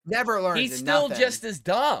 Never learns. He's and still nothing. just as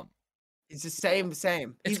dumb. It's the same. It's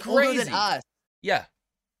He's older crazy. than us. Yeah.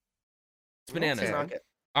 It's bananas. Team Rocket.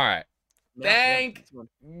 All right. Yeah, Thank that's one.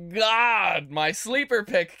 God, my sleeper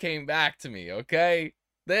pick came back to me, okay?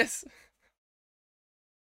 This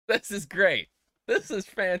is great. This is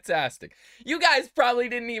fantastic. You guys probably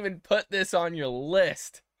didn't even put this on your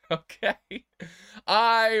list, okay?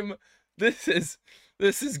 This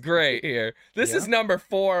is great here. This is number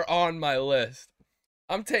 4 on my list.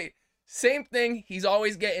 Same thing, he's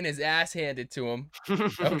always getting his ass handed to him,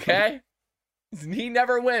 okay? He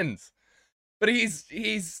never wins. But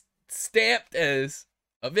he's stamped as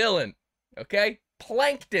a villain, okay?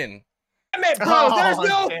 Plankton. Damn it, bro! There's Oh,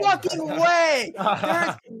 no damn. fucking way.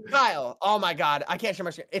 Kyle. Oh my god, I can't share my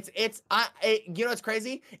screen. You know what's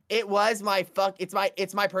crazy? It was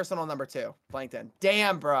it's my personal number 2, Plankton.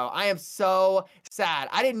 Damn, bro, I am so sad.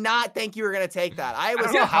 I did not think you were gonna take that. I I was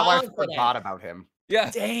don't know how I confident. forgot about him. Yeah,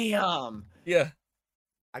 Damn. yeah.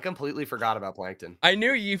 I completely forgot about Plankton. I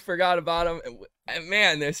knew you forgot about him. And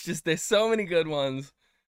man, there's so many good ones.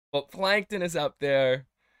 But Plankton is up there.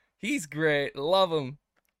 He's great. Love him.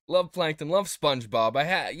 Love Plankton. Love SpongeBob.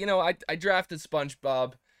 I drafted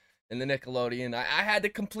SpongeBob in the Nickelodeon. I had to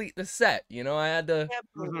complete the set. I had to. I can't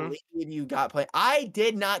believe you got played. I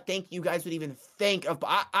did not think you guys would even think of.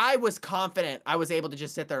 I was confident I was able to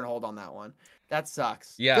just sit there and hold on that one. That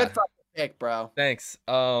sucks. Yeah. Good fucking pick, bro. Thanks.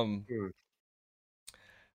 I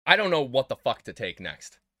don't know what the fuck to take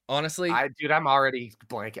next. Honestly. I'm already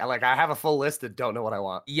blank. I have a full list and don't know what I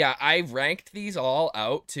want. Yeah, I ranked these all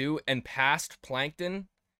out too, and past Plankton.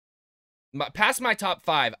 Past my top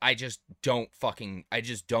 5, I just don't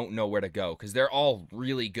know where to go because they're all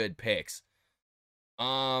really good picks.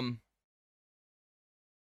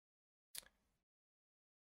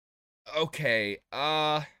 Okay.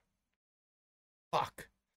 Fuck.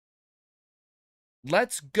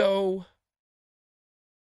 Let's go.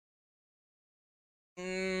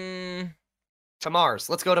 To Mars.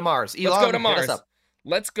 Let's go to Mars. Elon, Let's go to hit us Mars. up.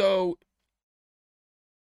 Let's go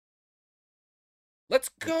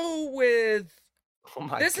with Oh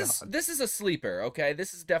my this god. is a sleeper, okay?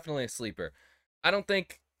 This is definitely a sleeper. I don't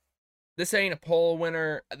think this ain't a poll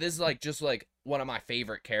winner. This is just one of my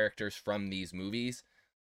favorite characters from these movies.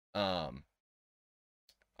 I'm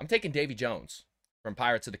taking Davy Jones from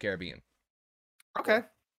Pirates of the Caribbean. Okay.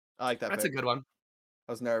 I like that. That's a pick. good one.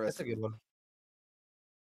 I was nervous. That's a good one.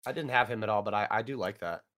 I didn't have him at all, but I do like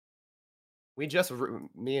that.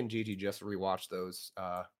 Me and Gigi just rewatched those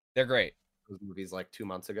They're great. movies like 2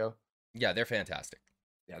 months ago. Yeah, they're fantastic.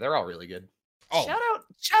 Yeah, they're all really good. Oh,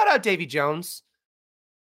 Shout out Davy Jones.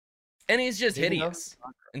 and he's just Davy hideous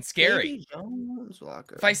and scary. Davy Jones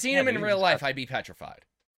Locker. If I seen Yeah, him in dude, real he's life, got- I'd be petrified.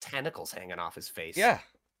 Tentacles hanging off his face. Yeah.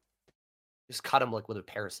 Just cut him like with a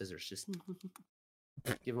pair of scissors. Just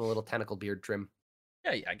give him a little tentacle beard trim.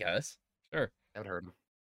 Yeah, I guess. Sure. That would hurt him.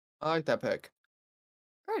 I like that pick.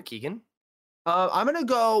 All right, Keegan. I'm gonna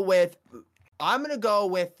go with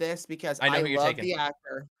this because I know who you're love taking. the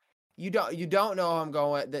actor. You don't know who I'm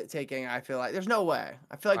going with taking. I feel like there's no way.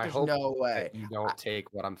 I feel like there's no way. You don't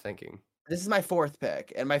take what I'm thinking. This is my 4th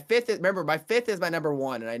pick, and my 5th is, remember, my 5th is my number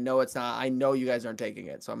 1, and I know it's not. I know you guys aren't taking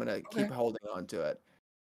it, so I'm gonna keep holding on to it.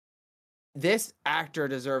 This actor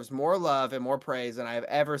deserves more love and more praise than I've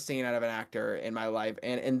ever seen out of an actor in my life.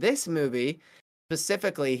 And in this movie,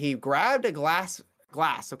 specifically, he grabbed a glass,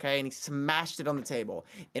 okay, and he smashed it on the table.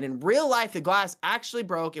 And in real life, the glass actually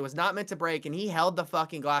broke. It was not meant to break, and he held the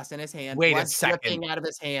fucking glass in his hand. Wait a blood second. dripping out of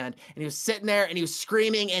his hand, and he was sitting there, and he was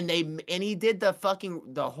screaming, and he did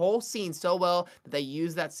the whole scene so well that they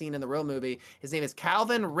used that scene in the real movie. His name is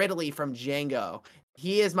Calvin Ridley from Django.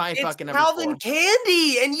 He is my fucking number Calvin 4.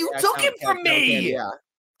 Candy, and you took him from me.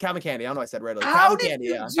 Calvin Candy. I don't know why I said Ridley. How Calvin did Candy,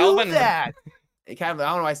 you yeah. do Calvin- that? Calvin, I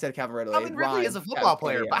don't know why I said Calvin Ridley. Calvin It Ridley is a rhymes. football Calvin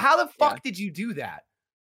player, Candy, but yeah. how the fuck did you do that?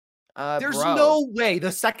 There's Bro. no way.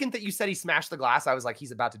 The second that you said he smashed the glass, I was like,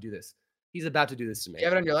 he's about to do this. He's about to do this to me. You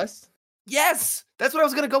have it on your list? Yes, that's what I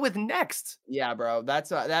was gonna go with next. Yeah, bro.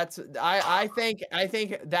 I think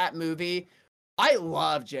that movie. I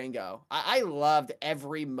love Django. I loved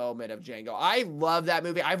every moment of Django. I love that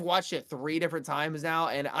movie. I've watched it 3 different times now,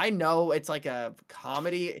 and I know it's like a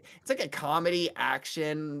comedy. It's like a comedy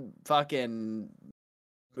action fucking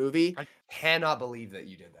movie. I cannot believe that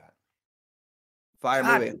you did that. Fire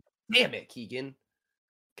God movie. damn it, Keegan.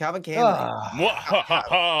 Calvin Candy.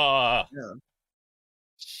 Mwahaha. Yeah.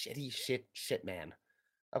 Shitty shit, man.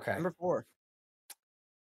 Okay. Number 4.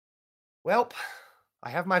 Well, I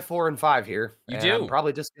have my 4 and 5 here. You and do. I'm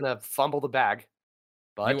probably just gonna fumble the bag.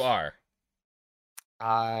 But You are.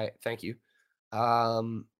 thank you.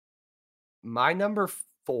 My number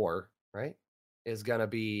 4, right, is gonna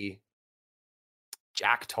be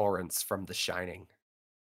Jack Torrance from The Shining.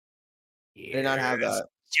 Did not have that.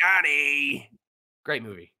 Johnny. Great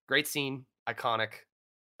movie. Great scene. Iconic.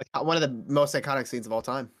 Like, one of the most iconic scenes of all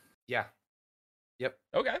time. Yeah. Yep.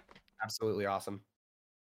 Okay. Absolutely awesome.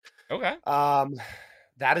 Okay.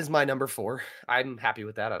 That is my number 4. I'm happy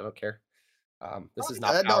with that. I don't care. This is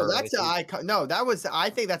not no. power That's rating. icon. No, that was. I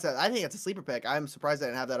think that's a sleeper pick. I'm surprised I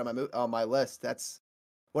didn't have that on my list. That's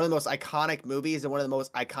one of the most iconic movies and one of the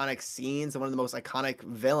most iconic scenes and one of the most iconic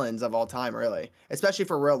villains of all time. Really, especially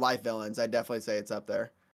for real life villains, I'd definitely say it's up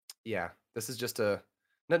there. Yeah, this is just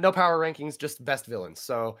no power rankings, just best villains.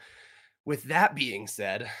 So with that being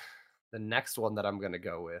said, the next one that I'm going to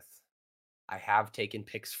go with, I have taken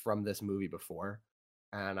picks from this movie before,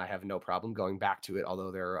 and I have no problem going back to it,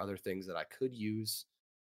 although there are other things that I could use.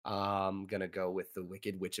 I'm going to go with the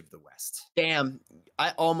Wicked Witch of the West. Damn,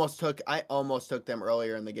 I almost took them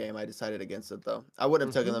earlier in the game. I decided against it though. I would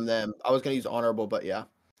have taken them then. I was going to use honorable, but yeah.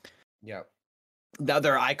 Yeah.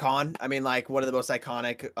 Another icon. I mean, like one of the most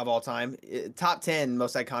iconic of all time. Top 10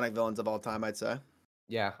 most iconic villains of all time, I'd say.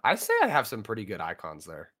 Yeah, I'd say I have some pretty good icons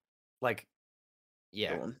there. Like,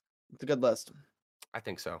 yeah, Good one. It's a good list. I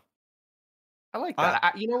think so. I like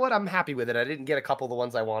that. You know what? I'm happy with it. I didn't get a couple of the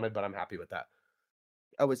ones I wanted, but I'm happy with that.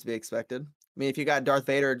 Always to be expected. I mean, if you got Darth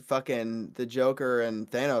Vader, fucking the Joker,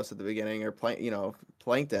 and Thanos at the beginning, or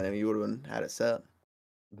Plankton, I mean, you would have had it set.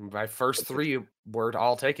 My first 3 were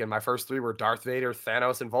all taken. My first 3 were Darth Vader,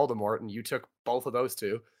 Thanos, and Voldemort, and you took both of those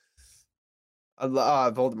 2.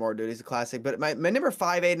 Voldemort, dude, he's a classic. But my number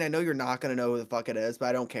 5, Aiden, I know you're not gonna know who the fuck it is, but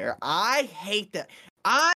I don't care. I hate that.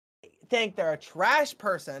 I think they're a trash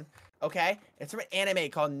person. Okay, it's from an anime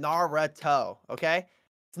called Naruto. Okay,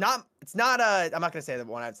 it's not. I'm not gonna say the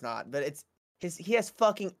one. It's not. But he has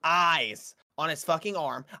fucking eyes on his fucking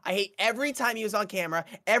arm. I hate every time he was on camera.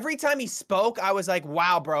 Every time he spoke, I was like,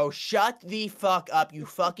 wow, bro, shut the fuck up, you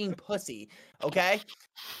fucking pussy. Okay?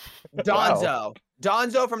 Donzo. Wow.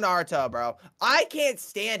 Donzo from Naruto, bro. I can't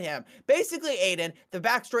stand him. Basically, Aiden, the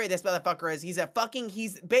backstory of this motherfucker is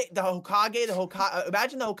the Hokage.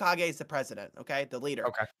 Imagine the Hokage is the president, okay? The leader.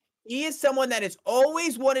 Okay. He is someone that has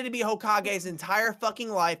always wanted to be Hokage his entire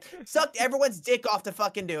fucking life. Sucked everyone's dick off to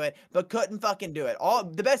fucking do it, but couldn't fucking do it.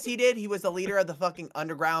 The best he did, he was the leader of the fucking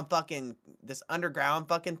underground fucking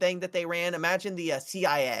thing that they ran. Imagine the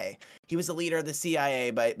CIA. He was the leader of the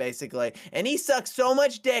CIA, basically. And he sucked so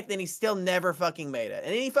much dick that he still never fucking made it.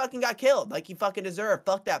 And then he fucking got killed like he fucking deserved.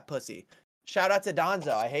 Fuck that pussy. Shout out to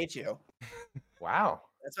Donzo. I hate you. Wow.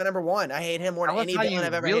 That's my number 1. I hate him more than any villain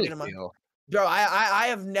I've ever hated in my life. Bro, I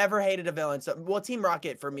have never hated a villain. So, well, Team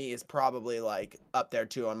Rocket for me is probably like up there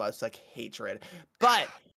too on most like hatred. But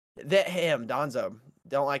Donzo,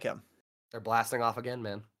 don't like him. They're blasting off again,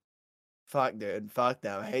 man. Fuck, dude. Fuck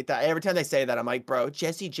them. I hate that. Every time they say that, I'm like, bro,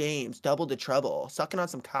 Jesse James, double the trouble, sucking on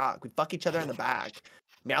some cock. We fuck each other in the back.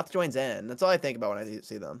 Mouth joins in. That's all I think about when I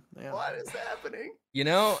see them. Yeah. What is happening? You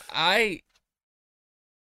know, I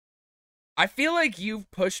feel like you've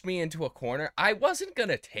pushed me into a corner. I wasn't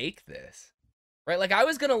gonna take this, right? Like, I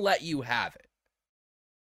was gonna let you have it.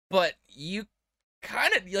 But you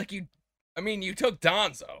kind of, like, you took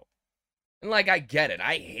Donzo. And, like, I get it.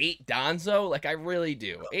 I hate Donzo. Like, I really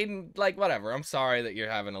do. Aiden, like, whatever. I'm sorry that you're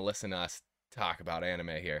having to listen to us talk about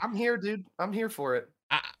anime here. I'm here, dude. I'm here for it.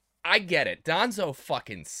 I get it. Donzo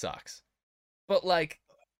fucking sucks. But, like,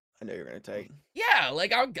 I know you're gonna take. yeah,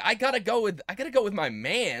 like, I gotta go with my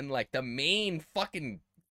man, like, the main fucking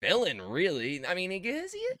villain, really. I mean, he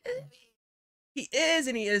is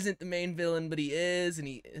and he isn't the main villain, but he is and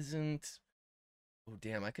he isn't. Oh,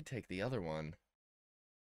 damn, I could take the other one.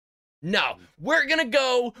 No, we're gonna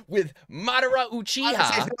go with Madara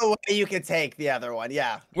Uchiha. There's no way you could take the other one.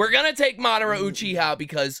 Yeah. We're gonna take Madara Uchiha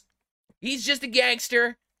because he's just a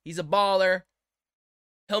gangster. He's a baller.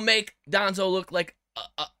 He'll make Donzo look like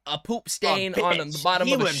a poop stain on the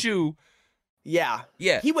bottom of a shoe. Yeah.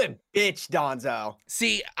 Yeah. He would bitch Donzo.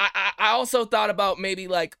 See, I also thought about maybe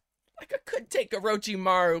like I could take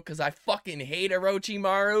Orochimaru because I fucking hate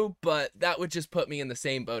Orochimaru, but that would just put me in the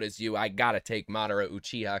same boat as you. I gotta take Madara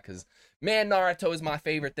Uchiha because, man, Naruto is my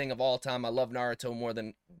favorite thing of all time. I love Naruto more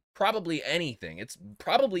than probably anything. It's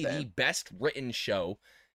probably the best written show.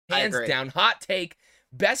 Hands down. Hot take.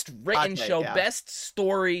 Best written show. Yeah. Best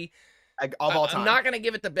story. Of all time. I'm not going to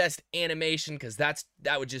give it the best animation because that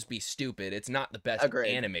would just be stupid. It's not the best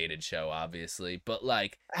animated show, obviously, but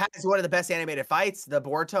like it has one of the best animated fights. The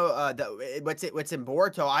Boruto, what's in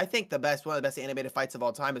Boruto? I think one of the best animated fights of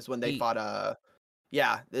all time is when they fought.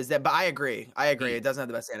 Yeah, is that? But I agree. It doesn't have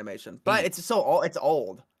the best animation, but it's so old. It's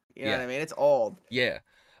old. You know what I mean? It's old. Yeah.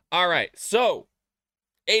 All right. So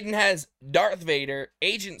Aiden has Darth Vader,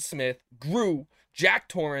 Agent Smith, Gru, Jack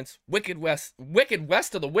Torrance, Wicked West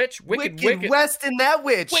of the Witch, Wicked West in that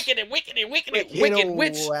witch, Wicked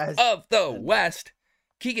Witch of the West.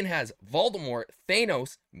 Keegan has Voldemort,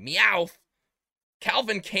 Thanos, Meowth,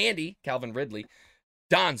 Calvin Ridley,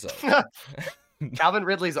 Donzo. Calvin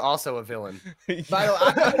Ridley's also a villain. By the way,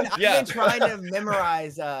 I've been trying to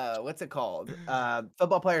memorize what's it called?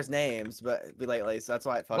 Football players' names, but lately, so that's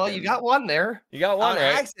why it fucking. Well, you got one there. You got one,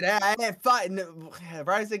 right? Accident. I didn't fight.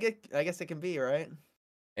 I guess it can be, right?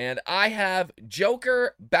 And I have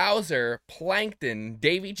Joker, Bowser, Plankton,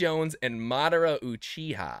 Davy Jones, and Madara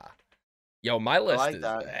Uchiha. Yo, my list is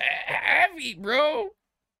heavy, bro.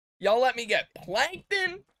 Y'all let me get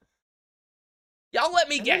Plankton. Y'all let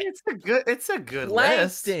me get. It's a good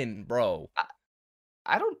Plankton, list, bro.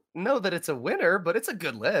 I don't know that it's a winner, but it's a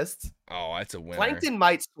good list. Oh, it's a winner. Plankton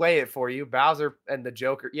might sway it for you. Bowser and the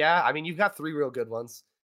Joker. Yeah, I mean, you've got 3 real good ones.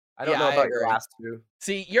 I don't know about your last 2.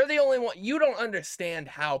 See, you're the only one. You don't understand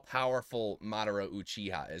how powerful Madara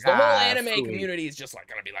Uchiha is. The whole anime community is just like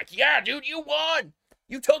gonna be like, "Yeah, dude, you won.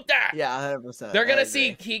 You took that." Yeah, 100%. They're gonna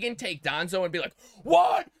see Keegan take Donzo and be like,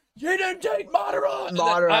 "What? You didn't take Madara."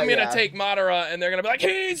 I'm gonna take Madara, and they're gonna be like,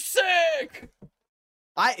 "He's sick."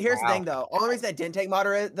 Here's the thing, though. Only reason I didn't take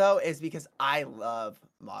Madara though is because I love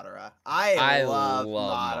Madara. I love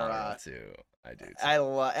Madara too. I do too.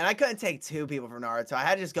 And I couldn't take 2 people from Naruto. I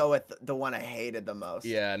had to just go with the one I hated the most.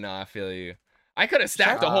 Yeah, no, I feel you. I could have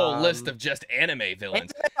stacked a whole list of just anime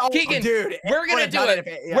villains. Keegan, dude, we're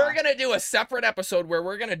gonna do a separate episode where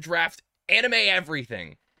we're gonna draft anime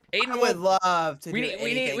everything. Aiden I would love to. We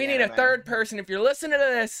need a third person. If you're listening to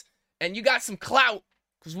this and you got some clout,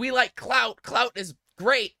 because we like clout. Clout is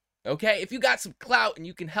great. Okay, if you got some clout and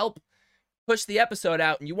you can help push the episode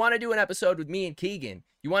out, and you want to do an episode with me and Keegan,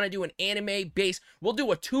 you want to do an anime base, we'll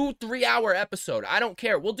do a 2-3 hour episode. I don't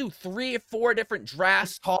care. We'll do 3 or 4 different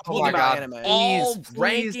drafts. Oh my God. Anime. All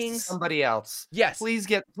please rankings. Somebody else. Yes.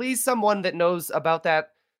 Please someone that knows about that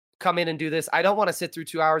come in and do this. I don't want to sit through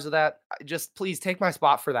 2 hours of that. Just please take my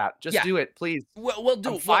spot for that. Just do it, please. We'll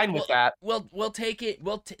do. I'm fine with that. We'll take it.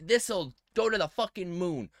 This'll go to the fucking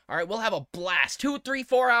moon. All right, we'll have a blast. 2, 3,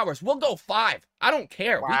 4 hours. We'll go 5. I don't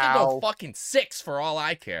care. Wow. We could go fucking 6 for all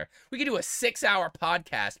I care. We could do a 6-hour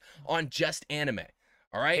podcast on just anime.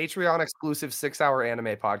 All right. Patreon exclusive 6-hour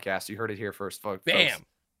anime podcast. You heard it here first, folks. Bam.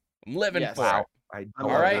 I'm living for it. All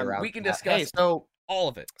right. We can discuss all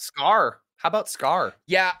of it. Scar. How about Scar?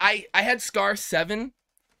 Yeah, I had Scar 7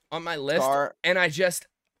 on my list, and I just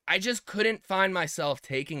couldn't find myself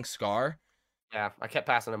taking Scar. Yeah, I kept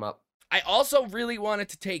passing him up. I also really wanted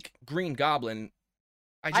to take Green Goblin.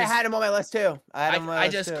 I had him on my list too. I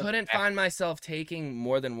just couldn't find myself taking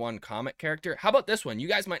more than one comic character. How about this one? You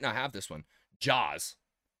guys might not have this one. Jaws.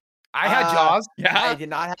 I had Jaws. I Yeah. did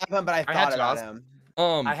not have him, but I had thought about Jaws. him.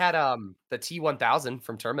 I had the T-1000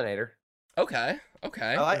 from Terminator. Okay.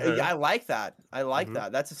 I like that. I like Mhm.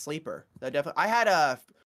 that. That's a sleeper. That definitely. I had a.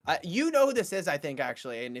 You know who this is, I think,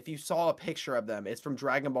 actually. And if you saw a picture of them, it's from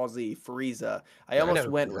Dragon Ball Z, Frieza. I know almost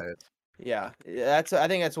who went. that is. Yeah, I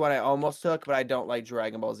think that's what I almost took, but I don't like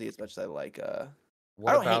Dragon Ball Z as much as I like. I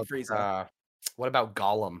What don't hate about Frieza. what about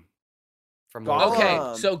Gollum from Lord of the Okay,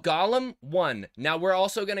 Rings? so Gollum won. Now we're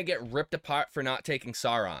also gonna get ripped apart for not taking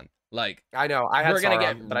Sauron. Like, I know I had we're gonna Sauron,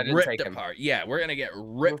 get but I didn't ripped take him. apart. Yeah, we're gonna get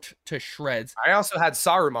ripped to shreds. I also had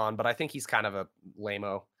Saruman, but I think he's kind of a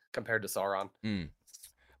lame-o compared to Sauron.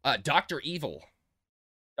 Dr. Evil.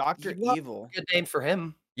 Dr. What? Evil. Good name for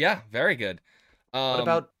him. Yeah, very good. What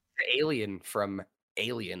about the alien from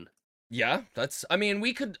Alien? Yeah, I mean,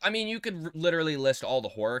 you could literally list all the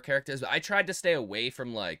horror characters, but I tried to stay away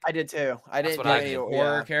from like I did too. I didn't what do I any did.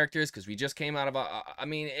 horror characters because we just came out of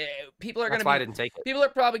people are That's gonna why I be didn't take it. people are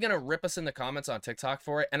probably gonna rip us in the comments on TikTok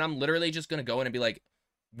for it, and I'm literally just gonna go in and be like,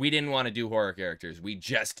 we didn't want to do horror characters. We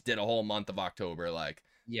just did a whole month of October. Like,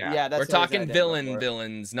 Yeah, that's we're the reason I talking didn't go for it.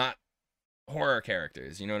 villains, not horror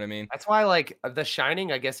characters. You know what I mean? that's why like The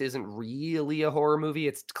Shining, I guess, isn't really a horror movie.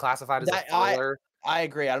 It's classified as a thriller. I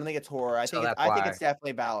agree. I don't think it's horror. I think that's I think why. it's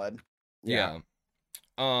definitely valid. Yeah.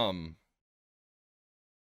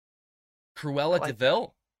 Cruella like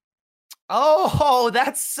DeVille. Oh,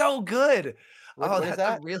 that's so good. What is That's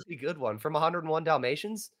that? a really good one from 101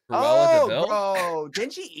 Dalmatians. Cruella DeVille. Bro,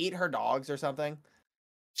 didn't she eat her dogs or something?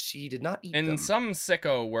 She did not eat In them. some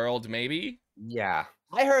sicko world, maybe. Yeah,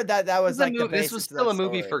 I heard that was like the this was basis of still that a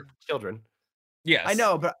movie story. for children. Yes, I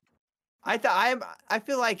know, but I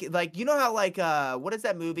feel like you know how like what is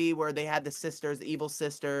that movie where they had the sisters, the evil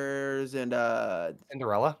sisters, and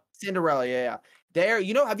Cinderella. Cinderella, yeah.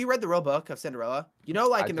 Have you read the real book of Cinderella? You know,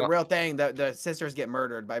 like I in the don't- real thing, the sisters get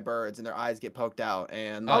murdered by birds and their eyes get poked out,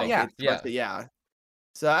 and Oh, like, yeah, it's supposed yeah.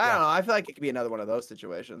 So I Yeah. don't know. I feel like it could be another one of those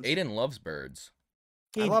situations. Aiden loves birds.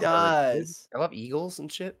 He I love birds, dude. does. I love eagles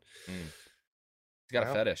and shit. He's got a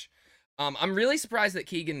Well. fetish. I'm really surprised that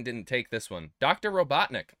Keegan didn't take this one. Dr.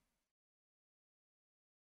 Robotnik.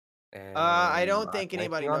 I And don't think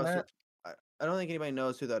anybody blanking on knows. that. I don't think anybody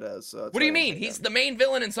knows who that is. So that's What do why you I didn't mean? take He's him. the main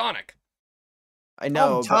villain in Sonic. I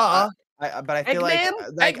know, duh. but I feel like,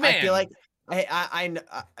 Eggman? I feel Eggman. like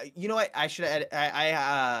you know what? I should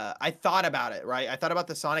I thought about it, right? I thought about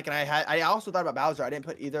the Sonic, and I also thought about Bowser. I didn't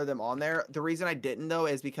put either of them on there. The reason I didn't though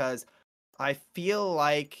is because I feel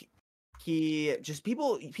like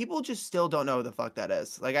people just still don't know who the fuck that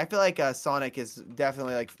is. Like I feel like Sonic has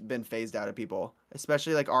definitely like been phased out of people,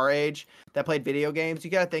 especially like our age that played video games.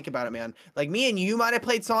 You got to think about it, man. Like me and you might have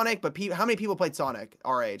played Sonic, but how many people played Sonic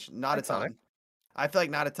our age? Not a ton. Sonic. I feel like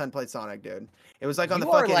not a ton played Sonic, dude. It was like on You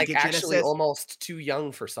the are fucking like Genesis. actually almost too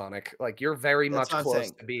young for Sonic. Like you're very That's much what I'm close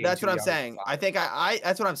saying. to being. That's too what I'm young for saying. I Sonic. think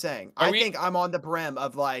that's what I'm saying. Are I we- think I'm on the brim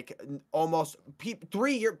of like almost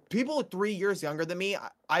 3 years younger than me.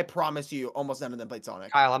 I promise you, almost none of them played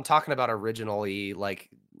Sonic. Kyle, I'm talking about originally. Like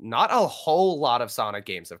not a whole lot of Sonic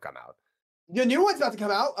games have come out. The new one's about to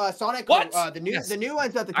come out. Sonic. What? The new Yes. the new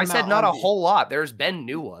one's about to come I out. said not a on the- whole lot. There's been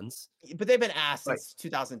new ones. but they've been asked Like, since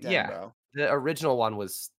 2010, yeah. bro. The original one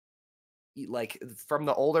was like from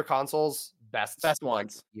the older consoles, best Best like,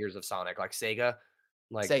 ones. years of Sonic, like Sega.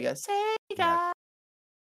 Like Sega. Yeah.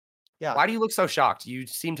 Yeah. Why do you look so shocked? You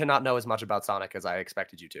seem to not know as much about Sonic as I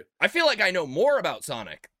expected you to. I feel like I know more about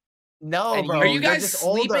Sonic. No, And bro. Are you you're guys just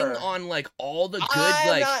sleeping older. on like all the good I'm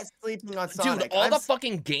like not sleeping on Sonic. dude, all I'm the s-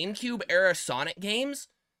 fucking GameCube era Sonic games?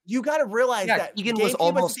 You got to realize Yeah, that Keegan was GameCube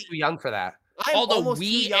almost the- too young for that. I'm all the almost too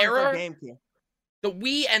Wii young for era? GameCube. The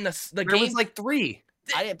Wii and the There game was like 3.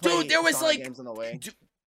 I didn't play dude, there was Sonic like games on the Wii.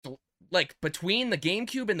 like between the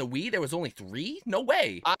GameCube and the Wii, there was only 3? No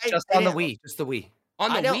way. Just I on the didn't- Wii. Just the Wii.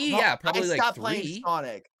 On I the don't Wii, know. yeah, probably I like stopped 3. playing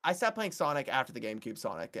Sonic. I stopped playing Sonic after the GameCube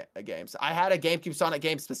Sonic games. I had a GameCube Sonic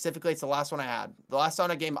game specifically. It's the last one I had. The last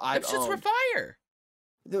Sonic game I've Them shits were owned. fire.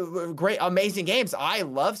 Great, amazing games. I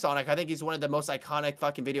love Sonic. I think he's one of the most iconic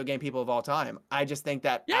fucking video game people of all time. I just think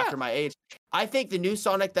that Yeah. after my age, I think the new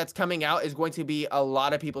Sonic that's coming out is going to be a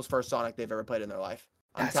lot of people's first Sonic they've ever played in their life.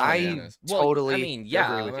 I'm That's telling you. bananas. totally I mean,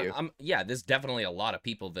 yeah, agree with you. yeah, there's definitely a lot of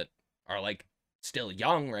people that are like still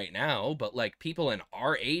young right now, but like people in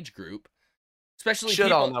our age group, especially Should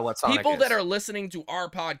people, all know what Sonic people is. that are listening to our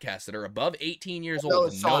podcast that are above 18 years Know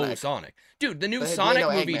old know Sonic. Sonic. Dude, the new They Sonic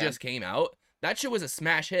know movie Eggman. just came out. That shit was a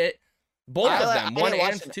smash hit. Both I of li- them, I 1 didn't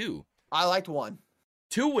watch and it. 2. I liked one.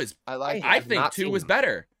 2 was, I liked I have think not 2 seen was them.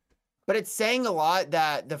 better. But it's saying a lot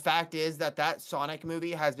that the fact is that Sonic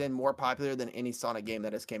movie has been more popular than any Sonic game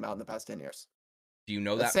that has came out in the past 10 years. Do you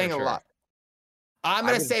know That's that saying for a sure? lot. I'm I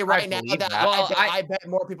gonna would- say I right now believe that, that. Well, I bet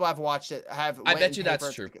more people have watched it. I went bet and you paid that's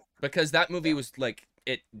for true it. because that movie was like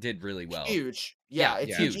it did really well. Huge. Yeah, Yeah,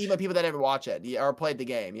 it's huge. huge. Even people that didn't watch it or played the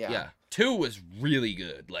game. Yeah. Yeah, 2 was really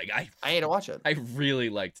good. Like I need to watch it. I really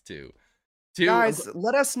liked 2. 2, Guys,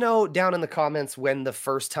 let us know down in the comments when the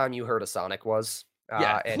first time you heard of Sonic was.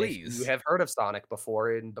 Yeah, and if please. you have heard of Sonic before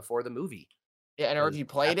the movie. Yeah, and or if you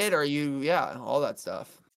played it or all that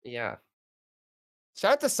stuff. Yeah.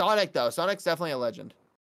 Shout out to Sonic though. Sonic's definitely a legend.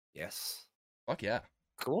 Yes. fuck yeah,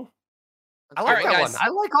 Cool. I That's like Alright, that guys. one. I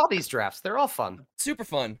like all these drafts. They're all fun. super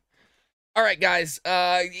fun. All right, guys,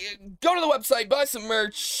 go to the website, buy some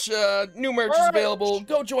merch. New merch is available.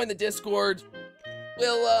 Go join the Discord.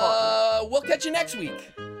 We'll catch you next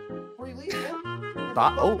week. Before you leave, man.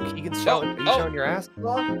 Oh, Keegan's showing. Are you showing your ass?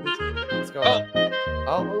 Let's go.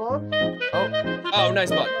 Oh. Oh, nice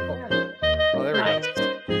butt. Oh, there we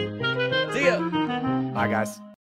go. See ya. Bye, guys.